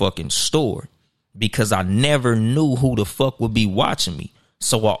walk to the fucking store because I never knew who the fuck would be watching me.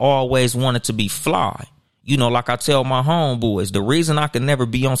 So I always wanted to be fly. You know, like I tell my homeboys, the reason I could never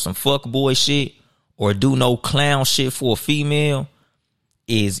be on some fuck boy shit or do no clown shit for a female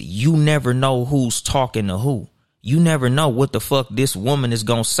is you never know who's talking to who. You never know what the fuck this woman is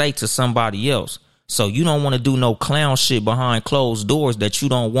going to say to somebody else. So you don't want to do no clown shit behind closed doors that you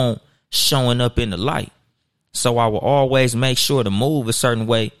don't want showing up in the light. So I will always make sure to move a certain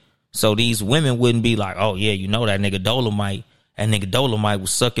way so these women wouldn't be like, oh, yeah, you know, that nigga Dolomite. That nigga Dolomite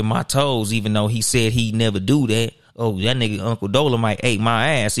was sucking my toes even though he said he'd never do that. Oh, that nigga Uncle Dolomite ate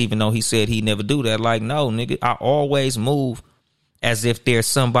my ass even though he said he'd never do that. Like, no, nigga, I always move as if there's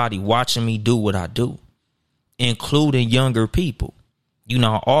somebody watching me do what I do, including younger people. You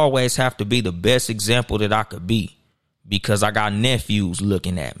know, I always have to be the best example that I could be because I got nephews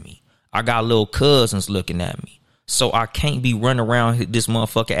looking at me. I got little cousins looking at me. So I can't be running around this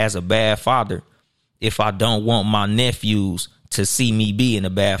motherfucker as a bad father if I don't want my nephews to see me being a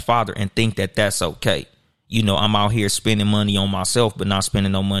bad father and think that that's okay. You know, I'm out here spending money on myself, but not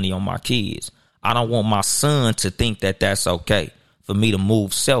spending no money on my kids. I don't want my son to think that that's okay for me to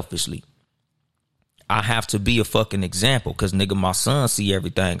move selfishly. I have to be a fucking example because, nigga, my son see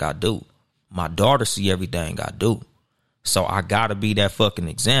everything I do. My daughter see everything I do. So I got to be that fucking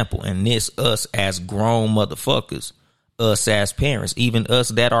example. And this us as grown motherfuckers, us as parents, even us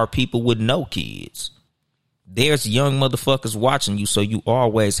that are people with no kids. There's young motherfuckers watching you, so you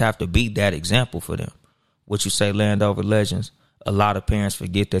always have to be that example for them. What you say, Landover Legends? A lot of parents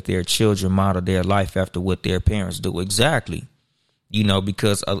forget that their children model their life after what their parents do. Exactly. You know,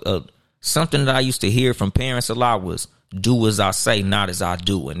 because something that I used to hear from parents a lot was, do as I say, not as I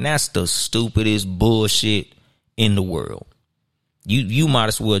do. And that's the stupidest bullshit in the world. You might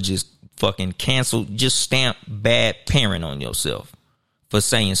as well just fucking cancel, just stamp bad parent on yourself for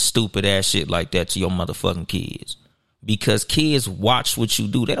saying stupid ass shit like that to your motherfucking kids. Because kids watch what you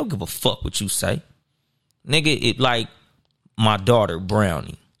do. They don't give a fuck what you say. Nigga, it like my daughter,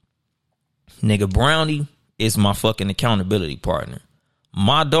 Brownie. Nigga, Brownie is my fucking accountability partner.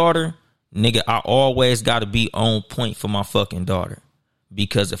 My daughter, nigga, I always got to be on point for my fucking daughter.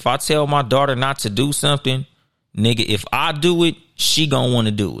 Because if I tell my daughter not to do something, nigga, if I do it, she gonna want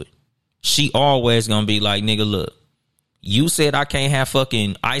to do it. She always gonna be like, nigga, look, you said I can't have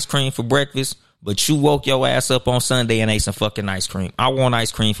fucking ice cream for breakfast, but you woke your ass up on Sunday and ate some fucking ice cream. I want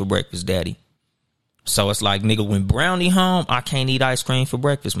ice cream for breakfast, daddy. So it's like, nigga, when Brownie home, I can't eat ice cream for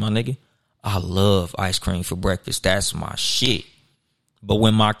breakfast, my nigga. I love ice cream for breakfast. That's my shit. But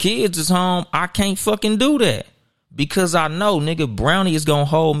when my kids is home, I can't fucking do that. Because I know, nigga, Brownie is going to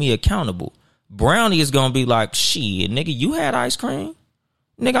hold me accountable. Brownie is going to be like, shit, nigga, you had ice cream?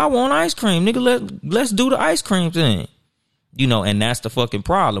 Nigga, I want ice cream. Nigga, let's do the ice cream thing. You know, and that's the fucking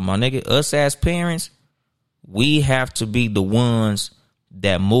problem, my nigga. Us as parents, we have to be the ones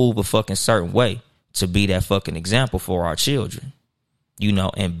that move a fucking certain way to be that fucking example for our children. You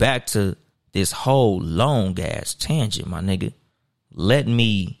know, and back to this whole long ass tangent, my nigga. Let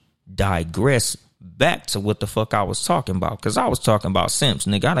me digress back to what the fuck I was talking about. Because I was talking about simps,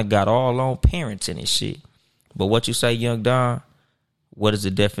 nigga. I done got all on parenting and shit. But what you say, Young Don? What is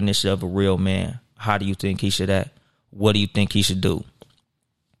the definition of a real man? How do you think he should act? What do you think he should do?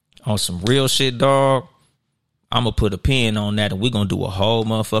 On some real shit, dog, I'm going to put a pin on that and we're going to do a whole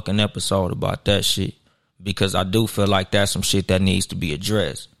motherfucking episode about that shit. Because I do feel like that's some shit that needs to be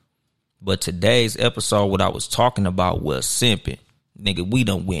addressed. But today's episode, what I was talking about was simping. Nigga, we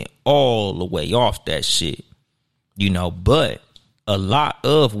done went all the way off that shit. You know, but a lot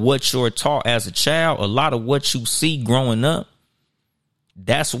of what you're taught as a child, a lot of what you see growing up,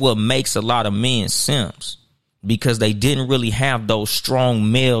 that's what makes a lot of men simps. Because they didn't really have those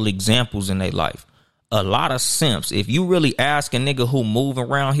strong male examples in their life. A lot of simps, if you really ask a nigga who move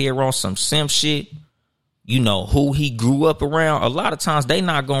around here on some simp shit, you know, who he grew up around, a lot of times they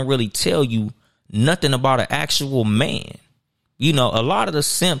not gonna really tell you nothing about an actual man. You know, a lot of the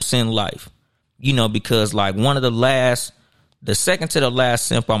simps in life, you know, because like the second to the last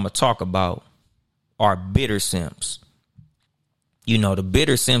simp I'm gonna talk about are bitter simps. You know, the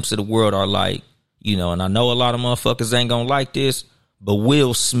bitter simps of the world are like, you know, and I know a lot of motherfuckers ain't gonna like this, but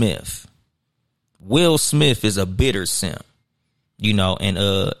Will Smith. Will Smith is a bitter simp. You know, and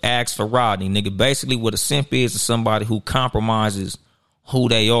asks for Rodney, nigga. Basically what a simp is somebody who compromises who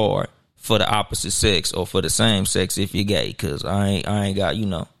they are for the opposite sex or for the same sex if you're gay. Cause I ain't got, you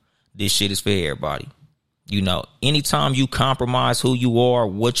know, this shit is for everybody. You know, anytime you compromise who you are,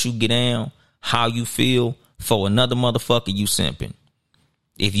 what you get down, how you feel for another motherfucker, you simping.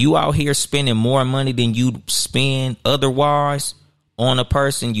 If you out here spending more money than you spend otherwise on a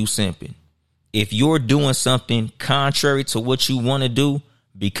person, you simping. If you're doing something contrary to what you want to do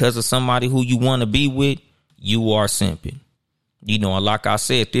because of somebody who you want to be with, you are simping. You know, and like I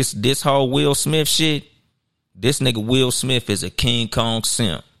said, this whole Will Smith shit, this nigga Will Smith is a King Kong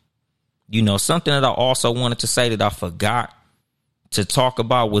simp. You know, something that I also wanted to say that I forgot to talk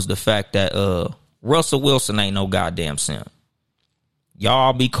about was the fact that Russell Wilson ain't no goddamn simp.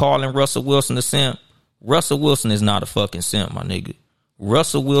 Y'all be calling Russell Wilson a simp. Russell Wilson is not a fucking simp, my nigga.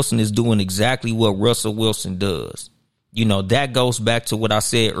 Russell Wilson is doing exactly what Russell Wilson does. You know, that goes back to what I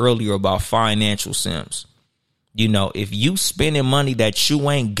said earlier about financial simps. You know, if you spending money that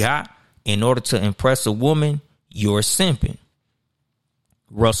you ain't got in order to impress a woman, you're simping.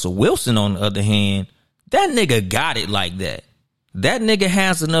 Russell Wilson, on the other hand, that nigga got it like that. That nigga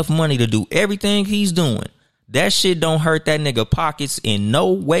has enough money to do everything he's doing. That shit don't hurt that nigga pockets in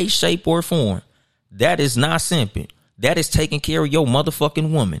no way, shape, or form. That is not simping. That is taking care of your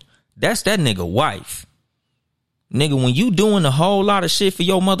motherfucking woman. That's that nigga wife. Nigga, when you doing a whole lot of shit for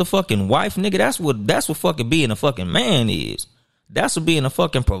your motherfucking wife, nigga, that's what fucking being a fucking man is. That's what being a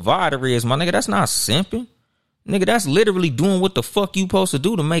fucking provider is, my nigga. That's not simping. Nigga, that's literally doing what the fuck you supposed to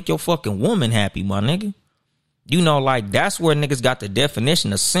do to make your fucking woman happy, my nigga. You know, like, that's where niggas got the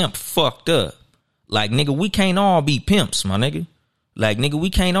definition of simp fucked up. Like, nigga, we can't all be pimps, my nigga. Like, nigga,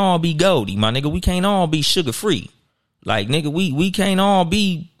 we can't all be Goldie, my nigga. We can't all be sugar free. Like, nigga, we can't all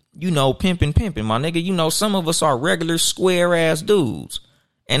be, you know, pimping, my nigga. You know, some of us are regular square ass dudes.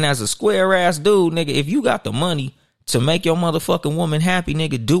 And as a square ass dude, nigga, if you got the money to make your motherfucking woman happy,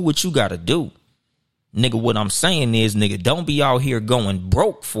 nigga, do what you gotta do. Nigga, what I'm saying is, nigga, don't be out here going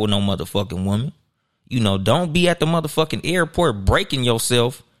broke for no motherfucking woman. You know, don't be at the motherfucking airport breaking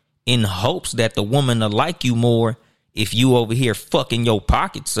yourself in hopes that the woman will like you more if you over here fucking your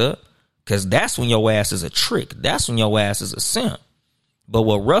pockets up. Cause that's when your ass is a trick. That's when your ass is a simp. But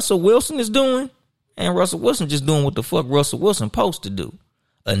what Russell Wilson is doing, and Russell Wilson just doing what the fuck Russell Wilson supposed to do.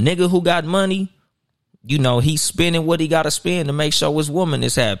 A nigga who got money, you know, he's spending what he got to spend to make sure his woman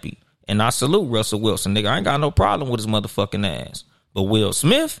is happy. And I salute Russell Wilson, nigga. I ain't got no problem with his motherfucking ass. But Will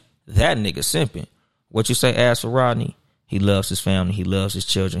Smith, that nigga simping. What you say, as for Rodney? He loves his family. He loves his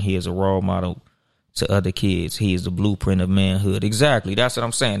children. He is a role model to other kids. He is the blueprint of manhood. Exactly. That's what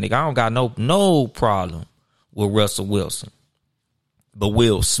I'm saying, nigga. I don't got no problem with Russell Wilson. But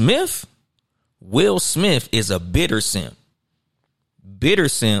Will Smith is a bitter simp. Bitter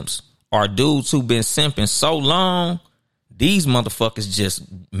simps are dudes who been simping so long, these motherfuckers just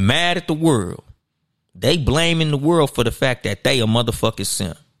mad at the world. They blaming the world for the fact that they a motherfucking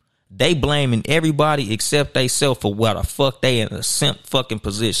simp. They blaming everybody except they self for what the fuck they in a simp fucking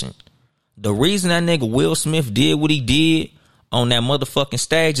position. The reason that nigga Will Smith did what he did on that motherfucking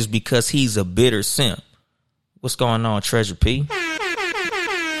stage is because he's a bitter simp. What's going on, Treasure P?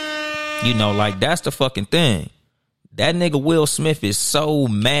 You know, like, that's the fucking thing. That nigga Will Smith is so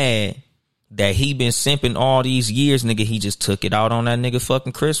mad that he been simping all these years, nigga. He just took it out on that nigga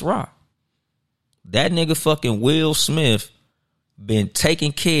fucking Chris Rock. That nigga fucking Will Smith been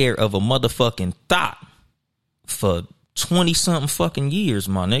taking care of a motherfucking thought for 20 something fucking years,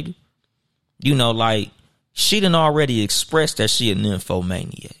 my nigga. You know, like, she done already expressed that she a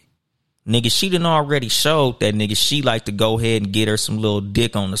nymphomaniac. Nigga, she done already showed that, nigga, she like to go ahead and get her some little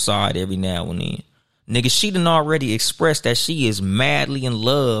dick on the side every now and then. Nigga, she done already expressed that she is madly in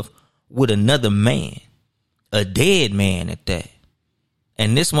love with another man. A dead man at that.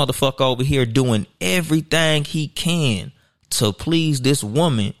 And this motherfucker over here doing everything he can to please this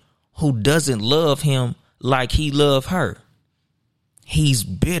woman who doesn't love him like he love her. He's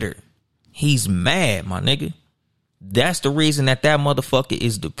bitter. He's mad, my nigga. That's the reason that motherfucker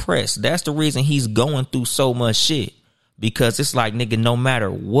is depressed. That's the reason he's going through so much shit. Because it's like, nigga, no matter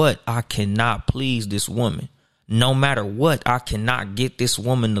what, I cannot please this woman. No matter what, I cannot get this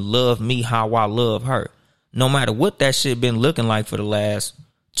woman to love me how I love her. No matter what that shit been looking like for the last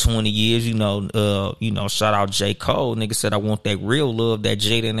 20 years, you know, shout out J. Cole. Nigga said, I want that real love, that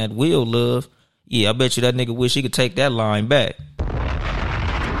Jada and that Will love. Yeah, I bet you that nigga wish he could take that line back.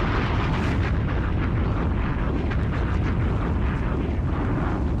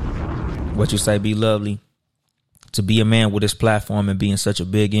 What you say, Be Lovely? To be a man with this platform and being such a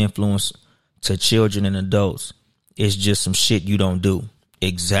big influence to children and adults is just some shit you don't do.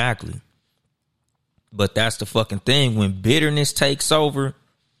 Exactly. But that's the fucking thing. When bitterness takes over,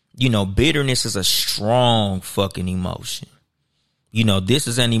 you know, bitterness is a strong fucking emotion. You know, this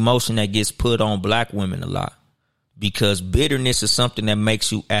is an emotion that gets put on black women a lot because bitterness is something that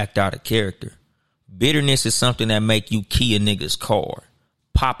makes you act out of character. Bitterness is something that make you key a nigga's car,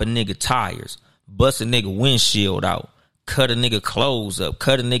 pop a nigga tires, bust a nigga windshield out, cut a nigga clothes up,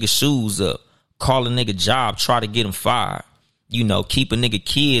 cut a nigga shoes up, call a nigga job, try to get him fired, you know, keep a nigga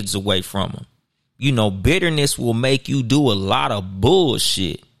kids away from him. You know, bitterness will make you do a lot of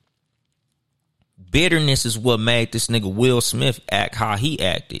bullshit. Bitterness is what made this nigga Will Smith act how he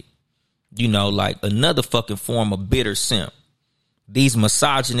acted. You know, like another fucking form of bitter simp. These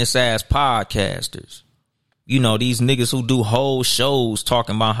misogynist ass podcasters. You know, these niggas who do whole shows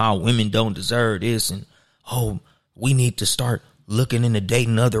talking about how women don't deserve this and, oh, we need to start looking into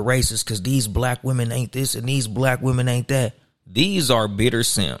dating other races because these black women ain't this and these black women ain't that. These are bitter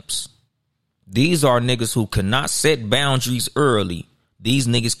simps. These are niggas who cannot set boundaries early. These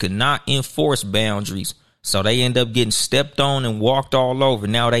niggas could not enforce boundaries. So they end up getting stepped on and walked all over.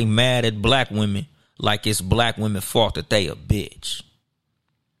 Now they mad at black women like it's black women's fault that they a bitch.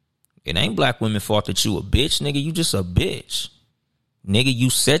 It ain't black women's fault that you a bitch, nigga. You just a bitch. Nigga, you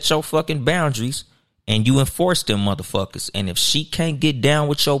set your fucking boundaries and you enforce them motherfuckers. And if she can't get down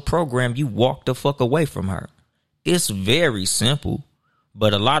with your program, you walk the fuck away from her. It's very simple.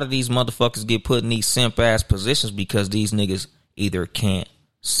 But a lot of these motherfuckers get put in these simp ass positions because these niggas either can't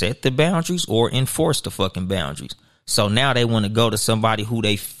set the boundaries or enforce the fucking boundaries. So now they want to go to somebody who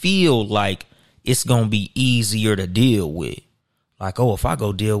they feel like it's going to be easier to deal with. Like, oh, if I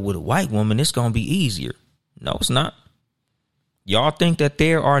go deal with a white woman, it's going to be easier. No, it's not. Y'all think that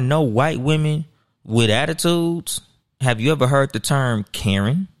there are no white women with attitudes? Have you ever heard the term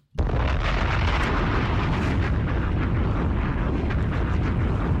Karen?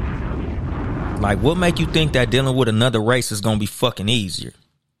 Like, what make you think that dealing with another race is going to be fucking easier?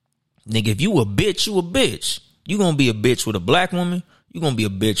 Nigga, if you a bitch, you a bitch. You going to be a bitch with a black woman. You going to be a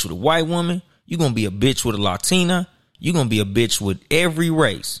bitch with a white woman. You going to be a bitch with a Latina. You going to be a bitch with every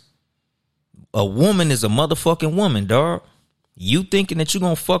race. A woman is a motherfucking woman, dog. You thinking that you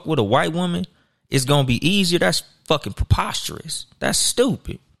going to fuck with a white woman is going to be easier? That's fucking preposterous. That's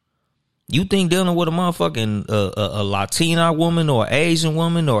stupid. You think dealing with a motherfucking a Latina woman or Asian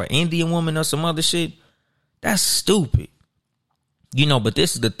woman or Indian woman or some other shit, that's stupid. You know, but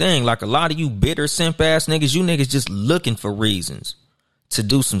this is the thing. Like, a lot of you bitter simp ass niggas, you niggas just looking for reasons to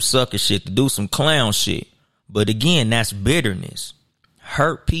do some sucker shit, to do some clown shit. But again, that's bitterness.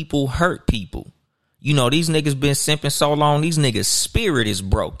 Hurt people hurt people. You know, these niggas been simping so long, these niggas' spirit is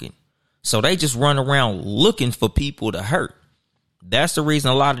broken. So they just run around looking for people to hurt. That's the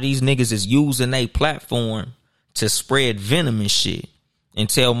reason a lot of these niggas is using their platform to spread venom and shit and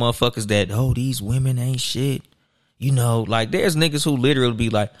tell motherfuckers that, oh, these women ain't shit. You know, like, there's niggas who literally be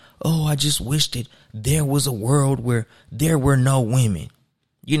like, oh, I just wish that there was a world where there were no women.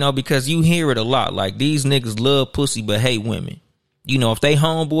 You know, because you hear it a lot. Like, these niggas love pussy but hate women. You know, if they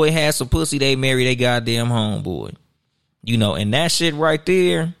homeboy has some pussy, they marry they goddamn homeboy. You know, and that shit right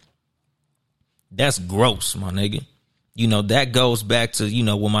there, that's gross, my nigga. You know, that goes back to, you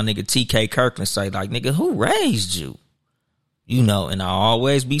know, what my nigga TK Kirkland say, like, nigga, who raised you? You know, and I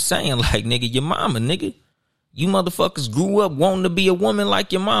always be saying, like, nigga, your mama, nigga. You motherfuckers grew up wanting to be a woman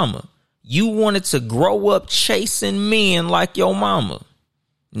like your mama. You wanted to grow up chasing men like your mama.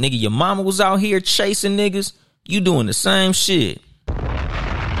 Nigga, your mama was out here chasing niggas. You doing the same shit.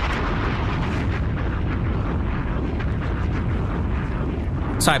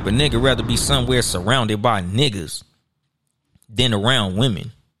 Type of nigga rather be somewhere surrounded by niggas than around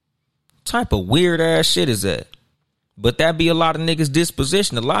women. Type of weird ass shit is that? But that be a lot of niggas'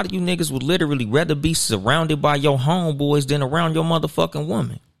 disposition. A lot of you niggas would literally rather be surrounded by your homeboys than around your motherfucking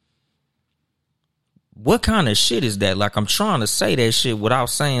woman. What kind of shit is that? Like, I'm trying to say that shit without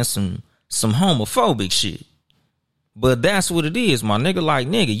saying some homophobic shit. But that's what it is, my nigga. Like,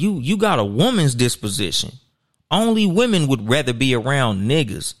 nigga, you got a woman's disposition. Only women would rather be around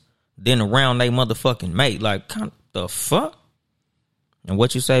niggas than around they motherfucking mate. Like, kind of the fuck? And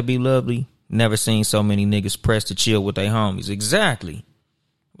what you say, be lovely? Never seen so many niggas pressed to chill with their homies. Exactly.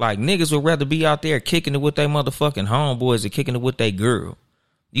 Like, niggas would rather be out there kicking it with their motherfucking homeboys than kicking it with their girl.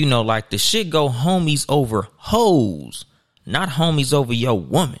 You know, like, the shit go homies over hoes, not homies over your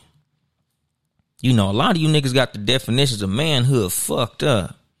woman. You know, a lot of you niggas got the definitions of manhood fucked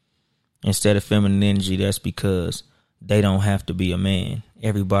up. Instead of feminine energy, that's because they don't have to be a man.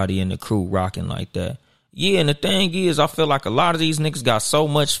 Everybody in the crew rocking like that. Yeah, and the thing is, I feel like a lot of these niggas got so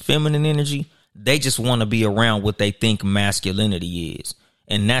much feminine energy, they just want to be around what they think masculinity is.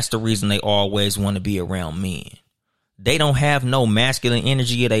 And that's the reason they always want to be around men. They don't have no masculine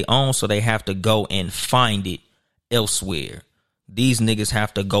energy of their own, so they have to go and find it elsewhere. These niggas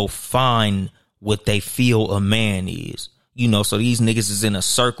have to go find what they feel a man is. You know, so these niggas is in a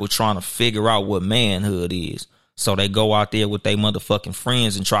circle trying to figure out what manhood is. So they go out there with their motherfucking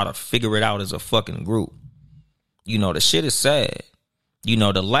friends and try to figure it out as a fucking group. You know, the shit is sad. You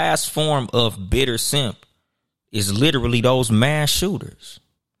know, the last form of bitter simp is literally those mass shooters.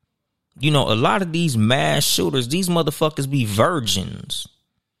 You know, a lot of these mass shooters, these motherfuckers be virgins.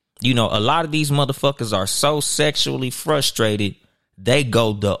 You know, a lot of these motherfuckers are so sexually frustrated, they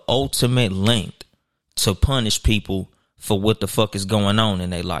go the ultimate length to punish people for what the fuck is going on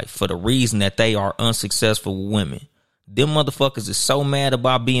in their life, for the reason that they are unsuccessful with women. Them motherfuckers is so mad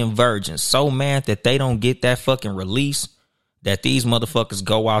about being virgins, so mad that they don't get that fucking release, that these motherfuckers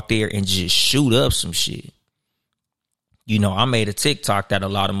go out there and just shoot up some shit. You know, I made a TikTok that a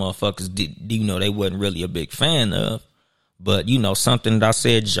lot of motherfuckers did, you know, they wasn't really a big fan of. But, you know, something that I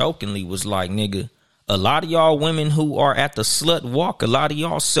said jokingly was like, nigga, a lot of y'all women who are at the slut walk, a lot of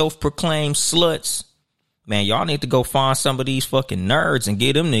y'all self-proclaimed sluts, man, y'all need to go find some of these fucking nerds and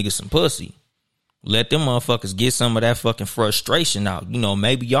get them niggas some pussy. Let them motherfuckers get some of that fucking frustration out. You know,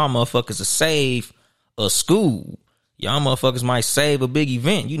 maybe y'all motherfuckers will save a school. Y'all motherfuckers might save a big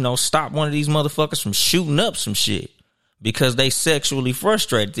event. You know, stop one of these motherfuckers from shooting up some shit because they sexually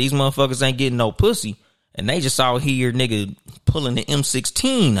frustrated. These motherfuckers ain't getting no pussy and they just out here, nigga, pulling the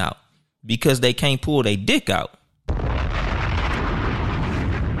M16 out because they can't pull their dick out.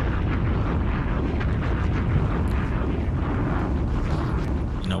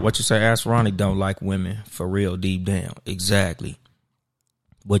 What you say, Ask Ronnie don't like women for real deep down. Exactly.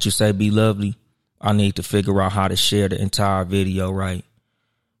 What you say, Be Lovely, I need to figure out how to share the entire video right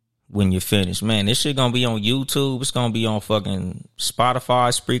when you're finished. Man, this shit gonna be on YouTube. It's gonna be on fucking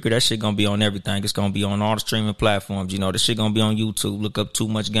Spotify, Spreaker. That shit gonna be on everything. It's gonna be on all the streaming platforms. You know, this shit gonna be on YouTube. Look up Too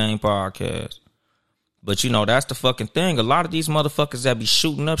Much Game Podcast. But, you know, that's the fucking thing. A lot of these motherfuckers that be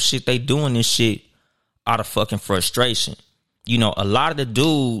shooting up shit, they doing this shit out of fucking frustration. You know, a lot of the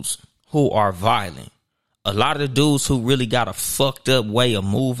dudes who are violent, a lot of the dudes who really got a fucked up way of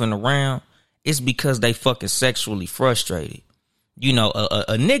moving around, it's because they fucking sexually frustrated. You know,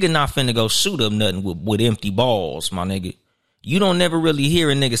 a nigga not finna go shoot up nothing with empty balls, my nigga. You don't never really hear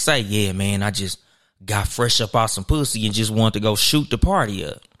a nigga say, yeah, man, I just got fresh up out some pussy and just wanted to go shoot the party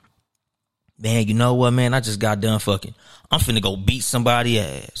up. Man, you know what, man? I just got done fucking. I'm finna go beat somebody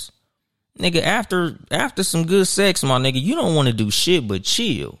ass. Nigga, after some good sex, my nigga, you don't want to do shit but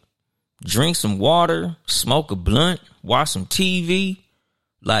chill. Drink some water, smoke a blunt, watch some TV.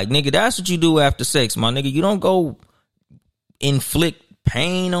 Like, nigga, that's what you do after sex, my nigga. You don't go inflict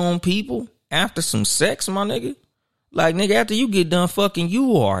pain on people after some sex, my nigga. Like, nigga, after you get done fucking,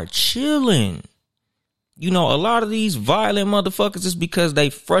 you are chilling. You know, a lot of these violent motherfuckers is because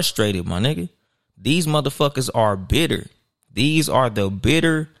they frustrated, my nigga. These motherfuckers are bitter. These are the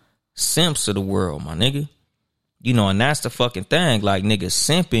bitter simps of the world, my nigga. You know, and that's the fucking thing. Like, nigga,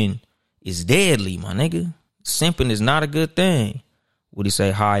 simping is deadly, my nigga. Simping is not a good thing. What do you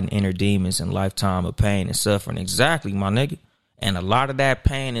say? Hiding inner demons and lifetime of pain and suffering. Exactly, my nigga. And a lot of that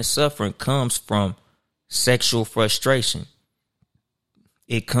pain and suffering comes from sexual frustration.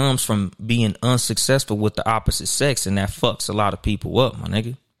 It comes from being unsuccessful with the opposite sex, and that fucks a lot of people up, my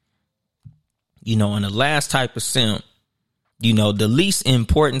nigga. You know, and the last type of simp, you know, the least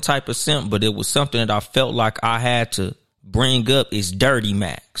important type of simp, but it was something that I felt like I had to bring up, is Dirty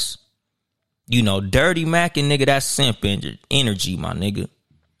Macs. You know, Dirty Mac and nigga, that's simp energy, my nigga.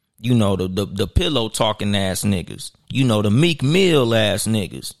 You know, the pillow talking ass niggas. You know, the Meek Mill ass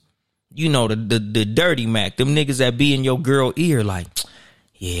niggas. You know, the Dirty Mac, them niggas that be in your girl ear like,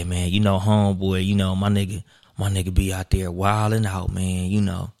 yeah, man, you know, homeboy, you know, my nigga be out there wilding out, man, you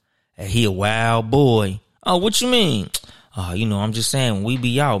know. He a wild boy. Oh, what you mean? You know, I'm just saying, when we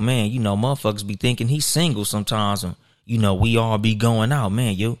be out, man, you know, motherfuckers be thinking he's single sometimes. And, you know, we all be going out,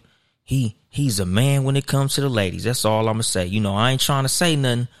 man, yo. He's a man when it comes to the ladies. That's all I'm going to say. You know, I ain't trying to say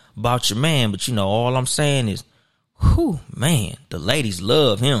nothing about your man, but, you know, all I'm saying is, whew, man, the ladies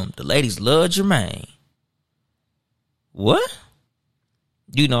love him. The ladies love Jermaine. What?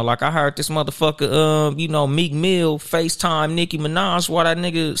 You know, like I heard this motherfucker, you know, Meek Mill FaceTime Nicki Minaj while that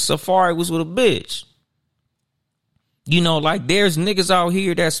nigga Safari was with a bitch. You know, like there's niggas out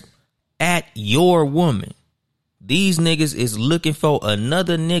here that's at your woman. These niggas is looking for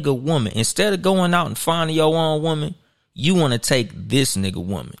another nigga woman. Instead of going out and finding your own woman, you want to take this nigga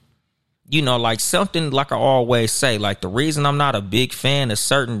woman. You know, like something like I always say, like the reason I'm not a big fan of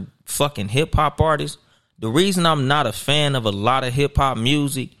certain fucking hip hop artists, the reason I'm not a fan of a lot of hip hop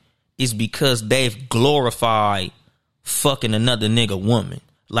music is because they've glorified fucking another nigga woman.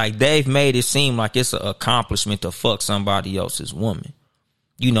 Like they've made it seem like it's an accomplishment to fuck somebody else's woman.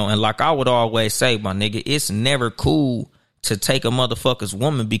 You know, and like I would always say, my nigga, it's never cool to take a motherfucker's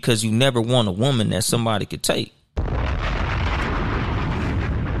woman because you never want a woman that somebody could take.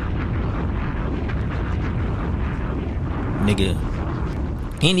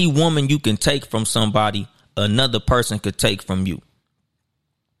 Nigga, any woman you can take from somebody, another person could take from you.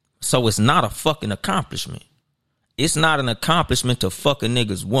 So it's not a fucking accomplishment. It's not an accomplishment to fuck a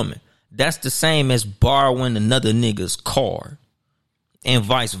nigga's woman. That's the same as borrowing another nigga's car. And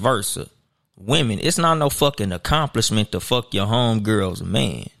vice versa. Women, it's not no fucking accomplishment to fuck your homegirl's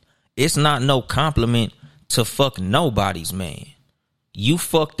man. It's not no compliment to fuck nobody's man. You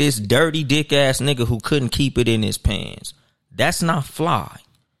fuck this dirty dick ass nigga who couldn't keep it in his pants. That's not fly.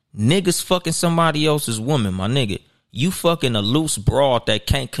 Niggas fucking somebody else's woman, my nigga. You fucking a loose broad that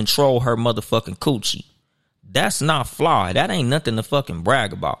can't control her motherfucking coochie. That's not fly. That ain't nothing to fucking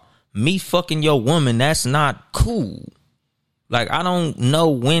brag about. Me fucking your woman, that's not cool. Like, I don't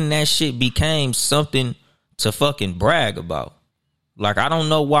know when that shit became something to fucking brag about. Like, I don't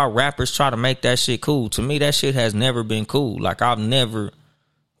know why rappers try to make that shit cool. To me, that shit has never been cool. Like, I've never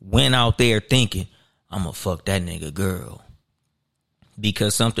went out there thinking, I'm gonna fuck that nigga girl.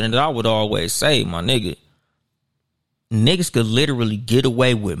 Because something that I would always say, my nigga, niggas could literally get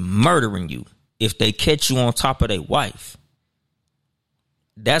away with murdering you if they catch you on top of their wife.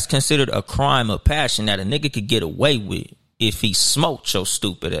 That's considered a crime of passion that a nigga could get away with if he smoked your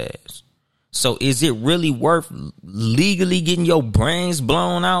stupid ass. So is it really worth legally getting your brains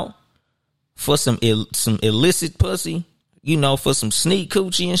blown out for some illicit pussy? You know, for some sneak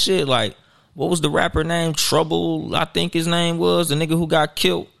coochie and shit? Like, what was the rapper name? Trouble, I think his name was. The nigga who got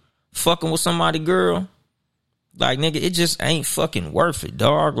killed fucking with somebody girl. Like, nigga, it just ain't fucking worth it,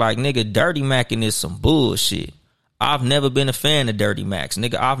 dog. Like, nigga, Dirty Mackin' is some bullshit. I've never been a fan of Dirty Macs.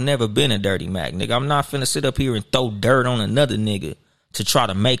 Nigga, I've never been a Dirty Mac. Nigga, I'm not finna sit up here and throw dirt on another nigga to try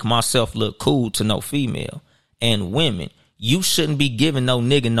to make myself look cool to no female. And women, you shouldn't be giving no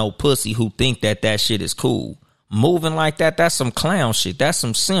nigga no pussy who think that that shit is cool. Moving like that, that's some clown shit. That's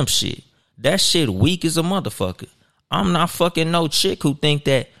some simp shit. That shit weak as a motherfucker. I'm not fucking no chick who think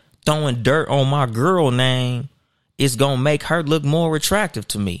that throwing dirt on my girl name is gonna make her look more attractive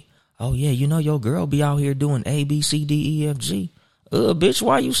to me. Oh yeah, you know your girl be out here doing A, B, C, D, E, F, G. Bitch,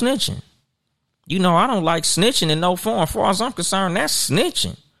 why you snitching? You know, I don't like snitching in no form. As far as I'm concerned, that's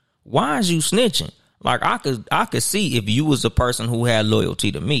snitching. Why is you snitching? Like, I could see if you was a person who had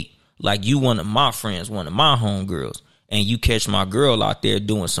loyalty to me. Like, you one of my friends, one of my homegirls, and you catch my girl out there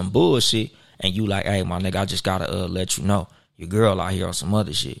doing some bullshit, and you like, hey, my nigga, I just gotta let you know, your girl out here on some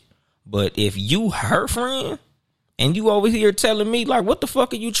other shit. But if you her friend, and you over here telling me, like, what the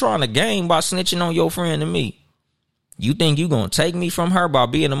fuck are you trying to gain by snitching on your friend and me? You think you gonna take me from her by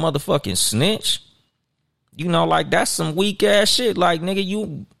being a motherfucking snitch? You know, like, that's some weak ass shit. Like,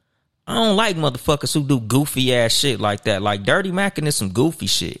 nigga, I don't like motherfuckers who do goofy ass shit like that. Like, Dirty Mackin is some goofy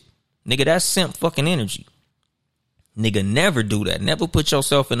shit. Nigga, that's simp fucking energy. Nigga, never do that. Never put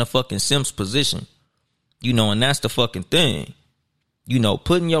yourself in a fucking simp's position. You know, and that's the fucking thing. You know,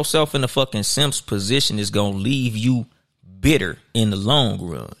 putting yourself in a fucking simp's position is gonna leave you bitter in the long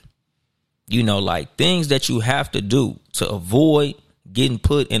run. You know, like, things that you have to do to avoid getting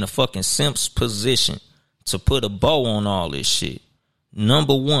put in a fucking simp's position, to put a bow on all this shit.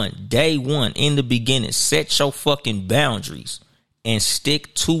 Number one, day one, in the beginning, set your fucking boundaries and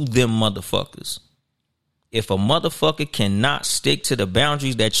stick to them motherfuckers. If a motherfucker cannot stick to the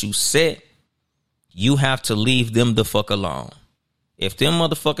boundaries that you set, you have to leave them the fuck alone. If them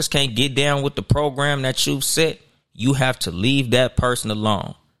motherfuckers can't get down with the program that you've set, you have to leave that person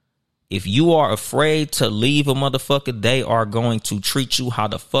alone. If you are afraid to leave a motherfucker, they are going to treat you how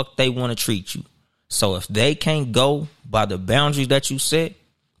the fuck they want to treat you. So if they can't go by the boundaries that you set,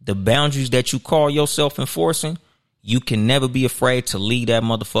 the boundaries that you call yourself enforcing, you can never be afraid to leave that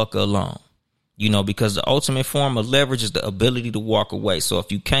motherfucker alone. You know, because the ultimate form of leverage is the ability to walk away. So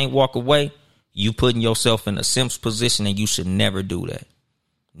if you can't walk away, you putting yourself in a simp's position, and you should never do that.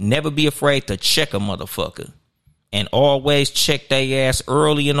 Never be afraid to check a motherfucker, and always check their ass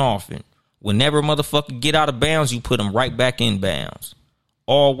early and often. Whenever a motherfucker get out of bounds, you put them right back in bounds.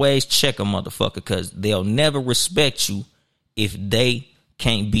 Always check a motherfucker, because they'll never respect you if they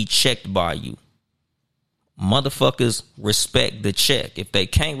can't be checked by you. Motherfuckers respect the check. If they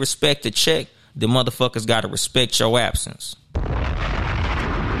can't respect the check, the motherfuckers got to respect your absence.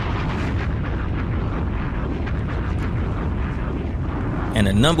 And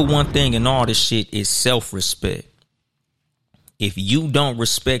the number one thing in all this shit is self-respect. If you don't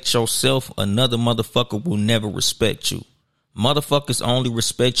respect yourself, another motherfucker will never respect you. Motherfuckers only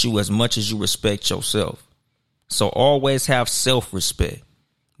respect you as much as you respect yourself. So always have self-respect.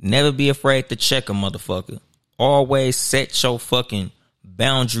 Never be afraid to check a motherfucker. Always set your fucking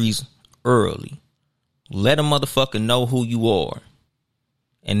boundaries early. Let a motherfucker know who you are.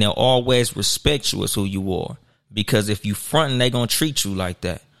 And they'll always respect you as who you are. Because if you frontin', they gonna treat you like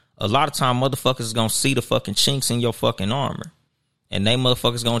that. A lot of time motherfuckers is gonna see the fucking chinks in your fucking armor. And they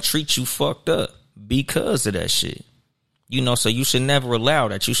motherfuckers gonna treat you fucked up because of that shit. You know, so you should never allow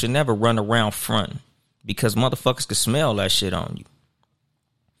that. You should never run around frontin', because motherfuckers can smell that shit on you.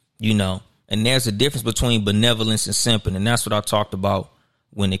 You know, and there's a difference between benevolence and simping. And that's what I talked about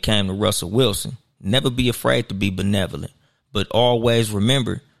when it came to Russell Wilson. Never be afraid to be benevolent, but always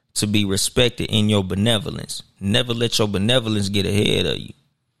remember to be respected in your benevolence. Never let your benevolence get ahead of you.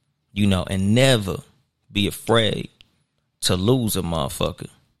 You know, and never be afraid to lose a motherfucker,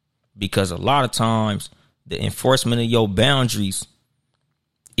 because a lot of times the enforcement of your boundaries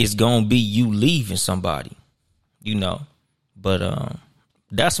is gonna be you leaving somebody, you know. But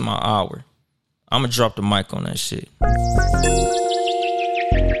that's my hour. I'm gonna drop the mic on that shit.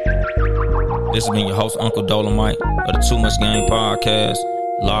 This has been your host, Uncle Dolomite, of the Too Much Game Podcast,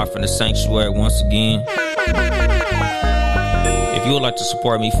 live from the sanctuary once again. If you would like to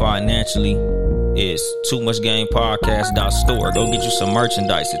support me financially, it's TooMuchGamePodcast.store. Go get you some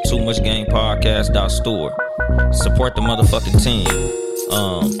merchandise at TooMuchGamePodcast.store. Support the motherfucking team.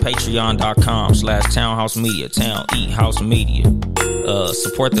 Patreon.com/Townhouse Media. Town Eat House Media.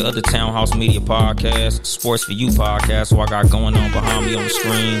 Support the other Townhouse Media podcasts, Sports for You podcast, what I got going on behind me on the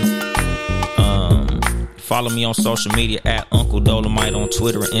screen. Follow me on social media at Uncle Dolomite on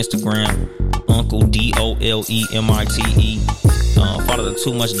Twitter and Instagram. Uncle DOLEMITE. Follow the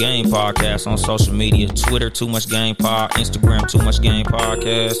Too Much Game Podcast on social media. Twitter, Too Much Game Pod. Instagram, Too Much Game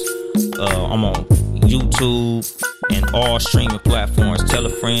Podcast. I'm on YouTube and all streaming platforms. Tell a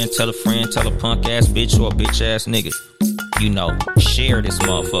friend, tell a punk ass bitch or a bitch ass nigga. You know, share this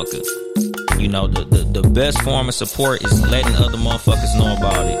motherfucker. You know, the best form of support is letting other motherfuckers know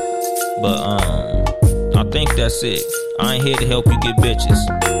about it. But I think that's it. I ain't here to help you get bitches.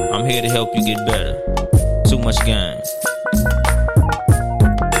 I'm here to help you get better. Too Much Game.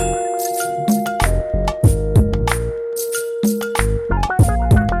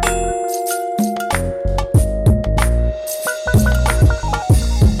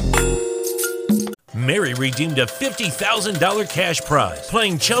 redeemed a $50,000 cash prize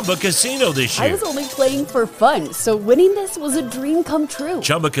playing Chumba Casino this year. I was only playing for fun, so winning this was a dream come true.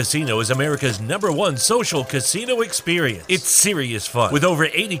 Chumba Casino is America's #1 social casino experience. It's serious fun. With over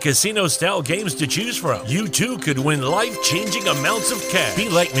 80 casino-style games to choose from, you too could win life-changing amounts of cash. Be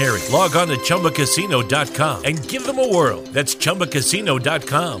like Mary. Log on to ChumbaCasino.com and give them a whirl. That's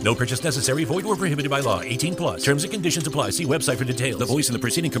ChumbaCasino.com. No purchase necessary. Void or prohibited by law. 18+. Terms and conditions apply. See website for details. The voice in the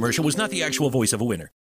preceding commercial was not the actual voice of a winner.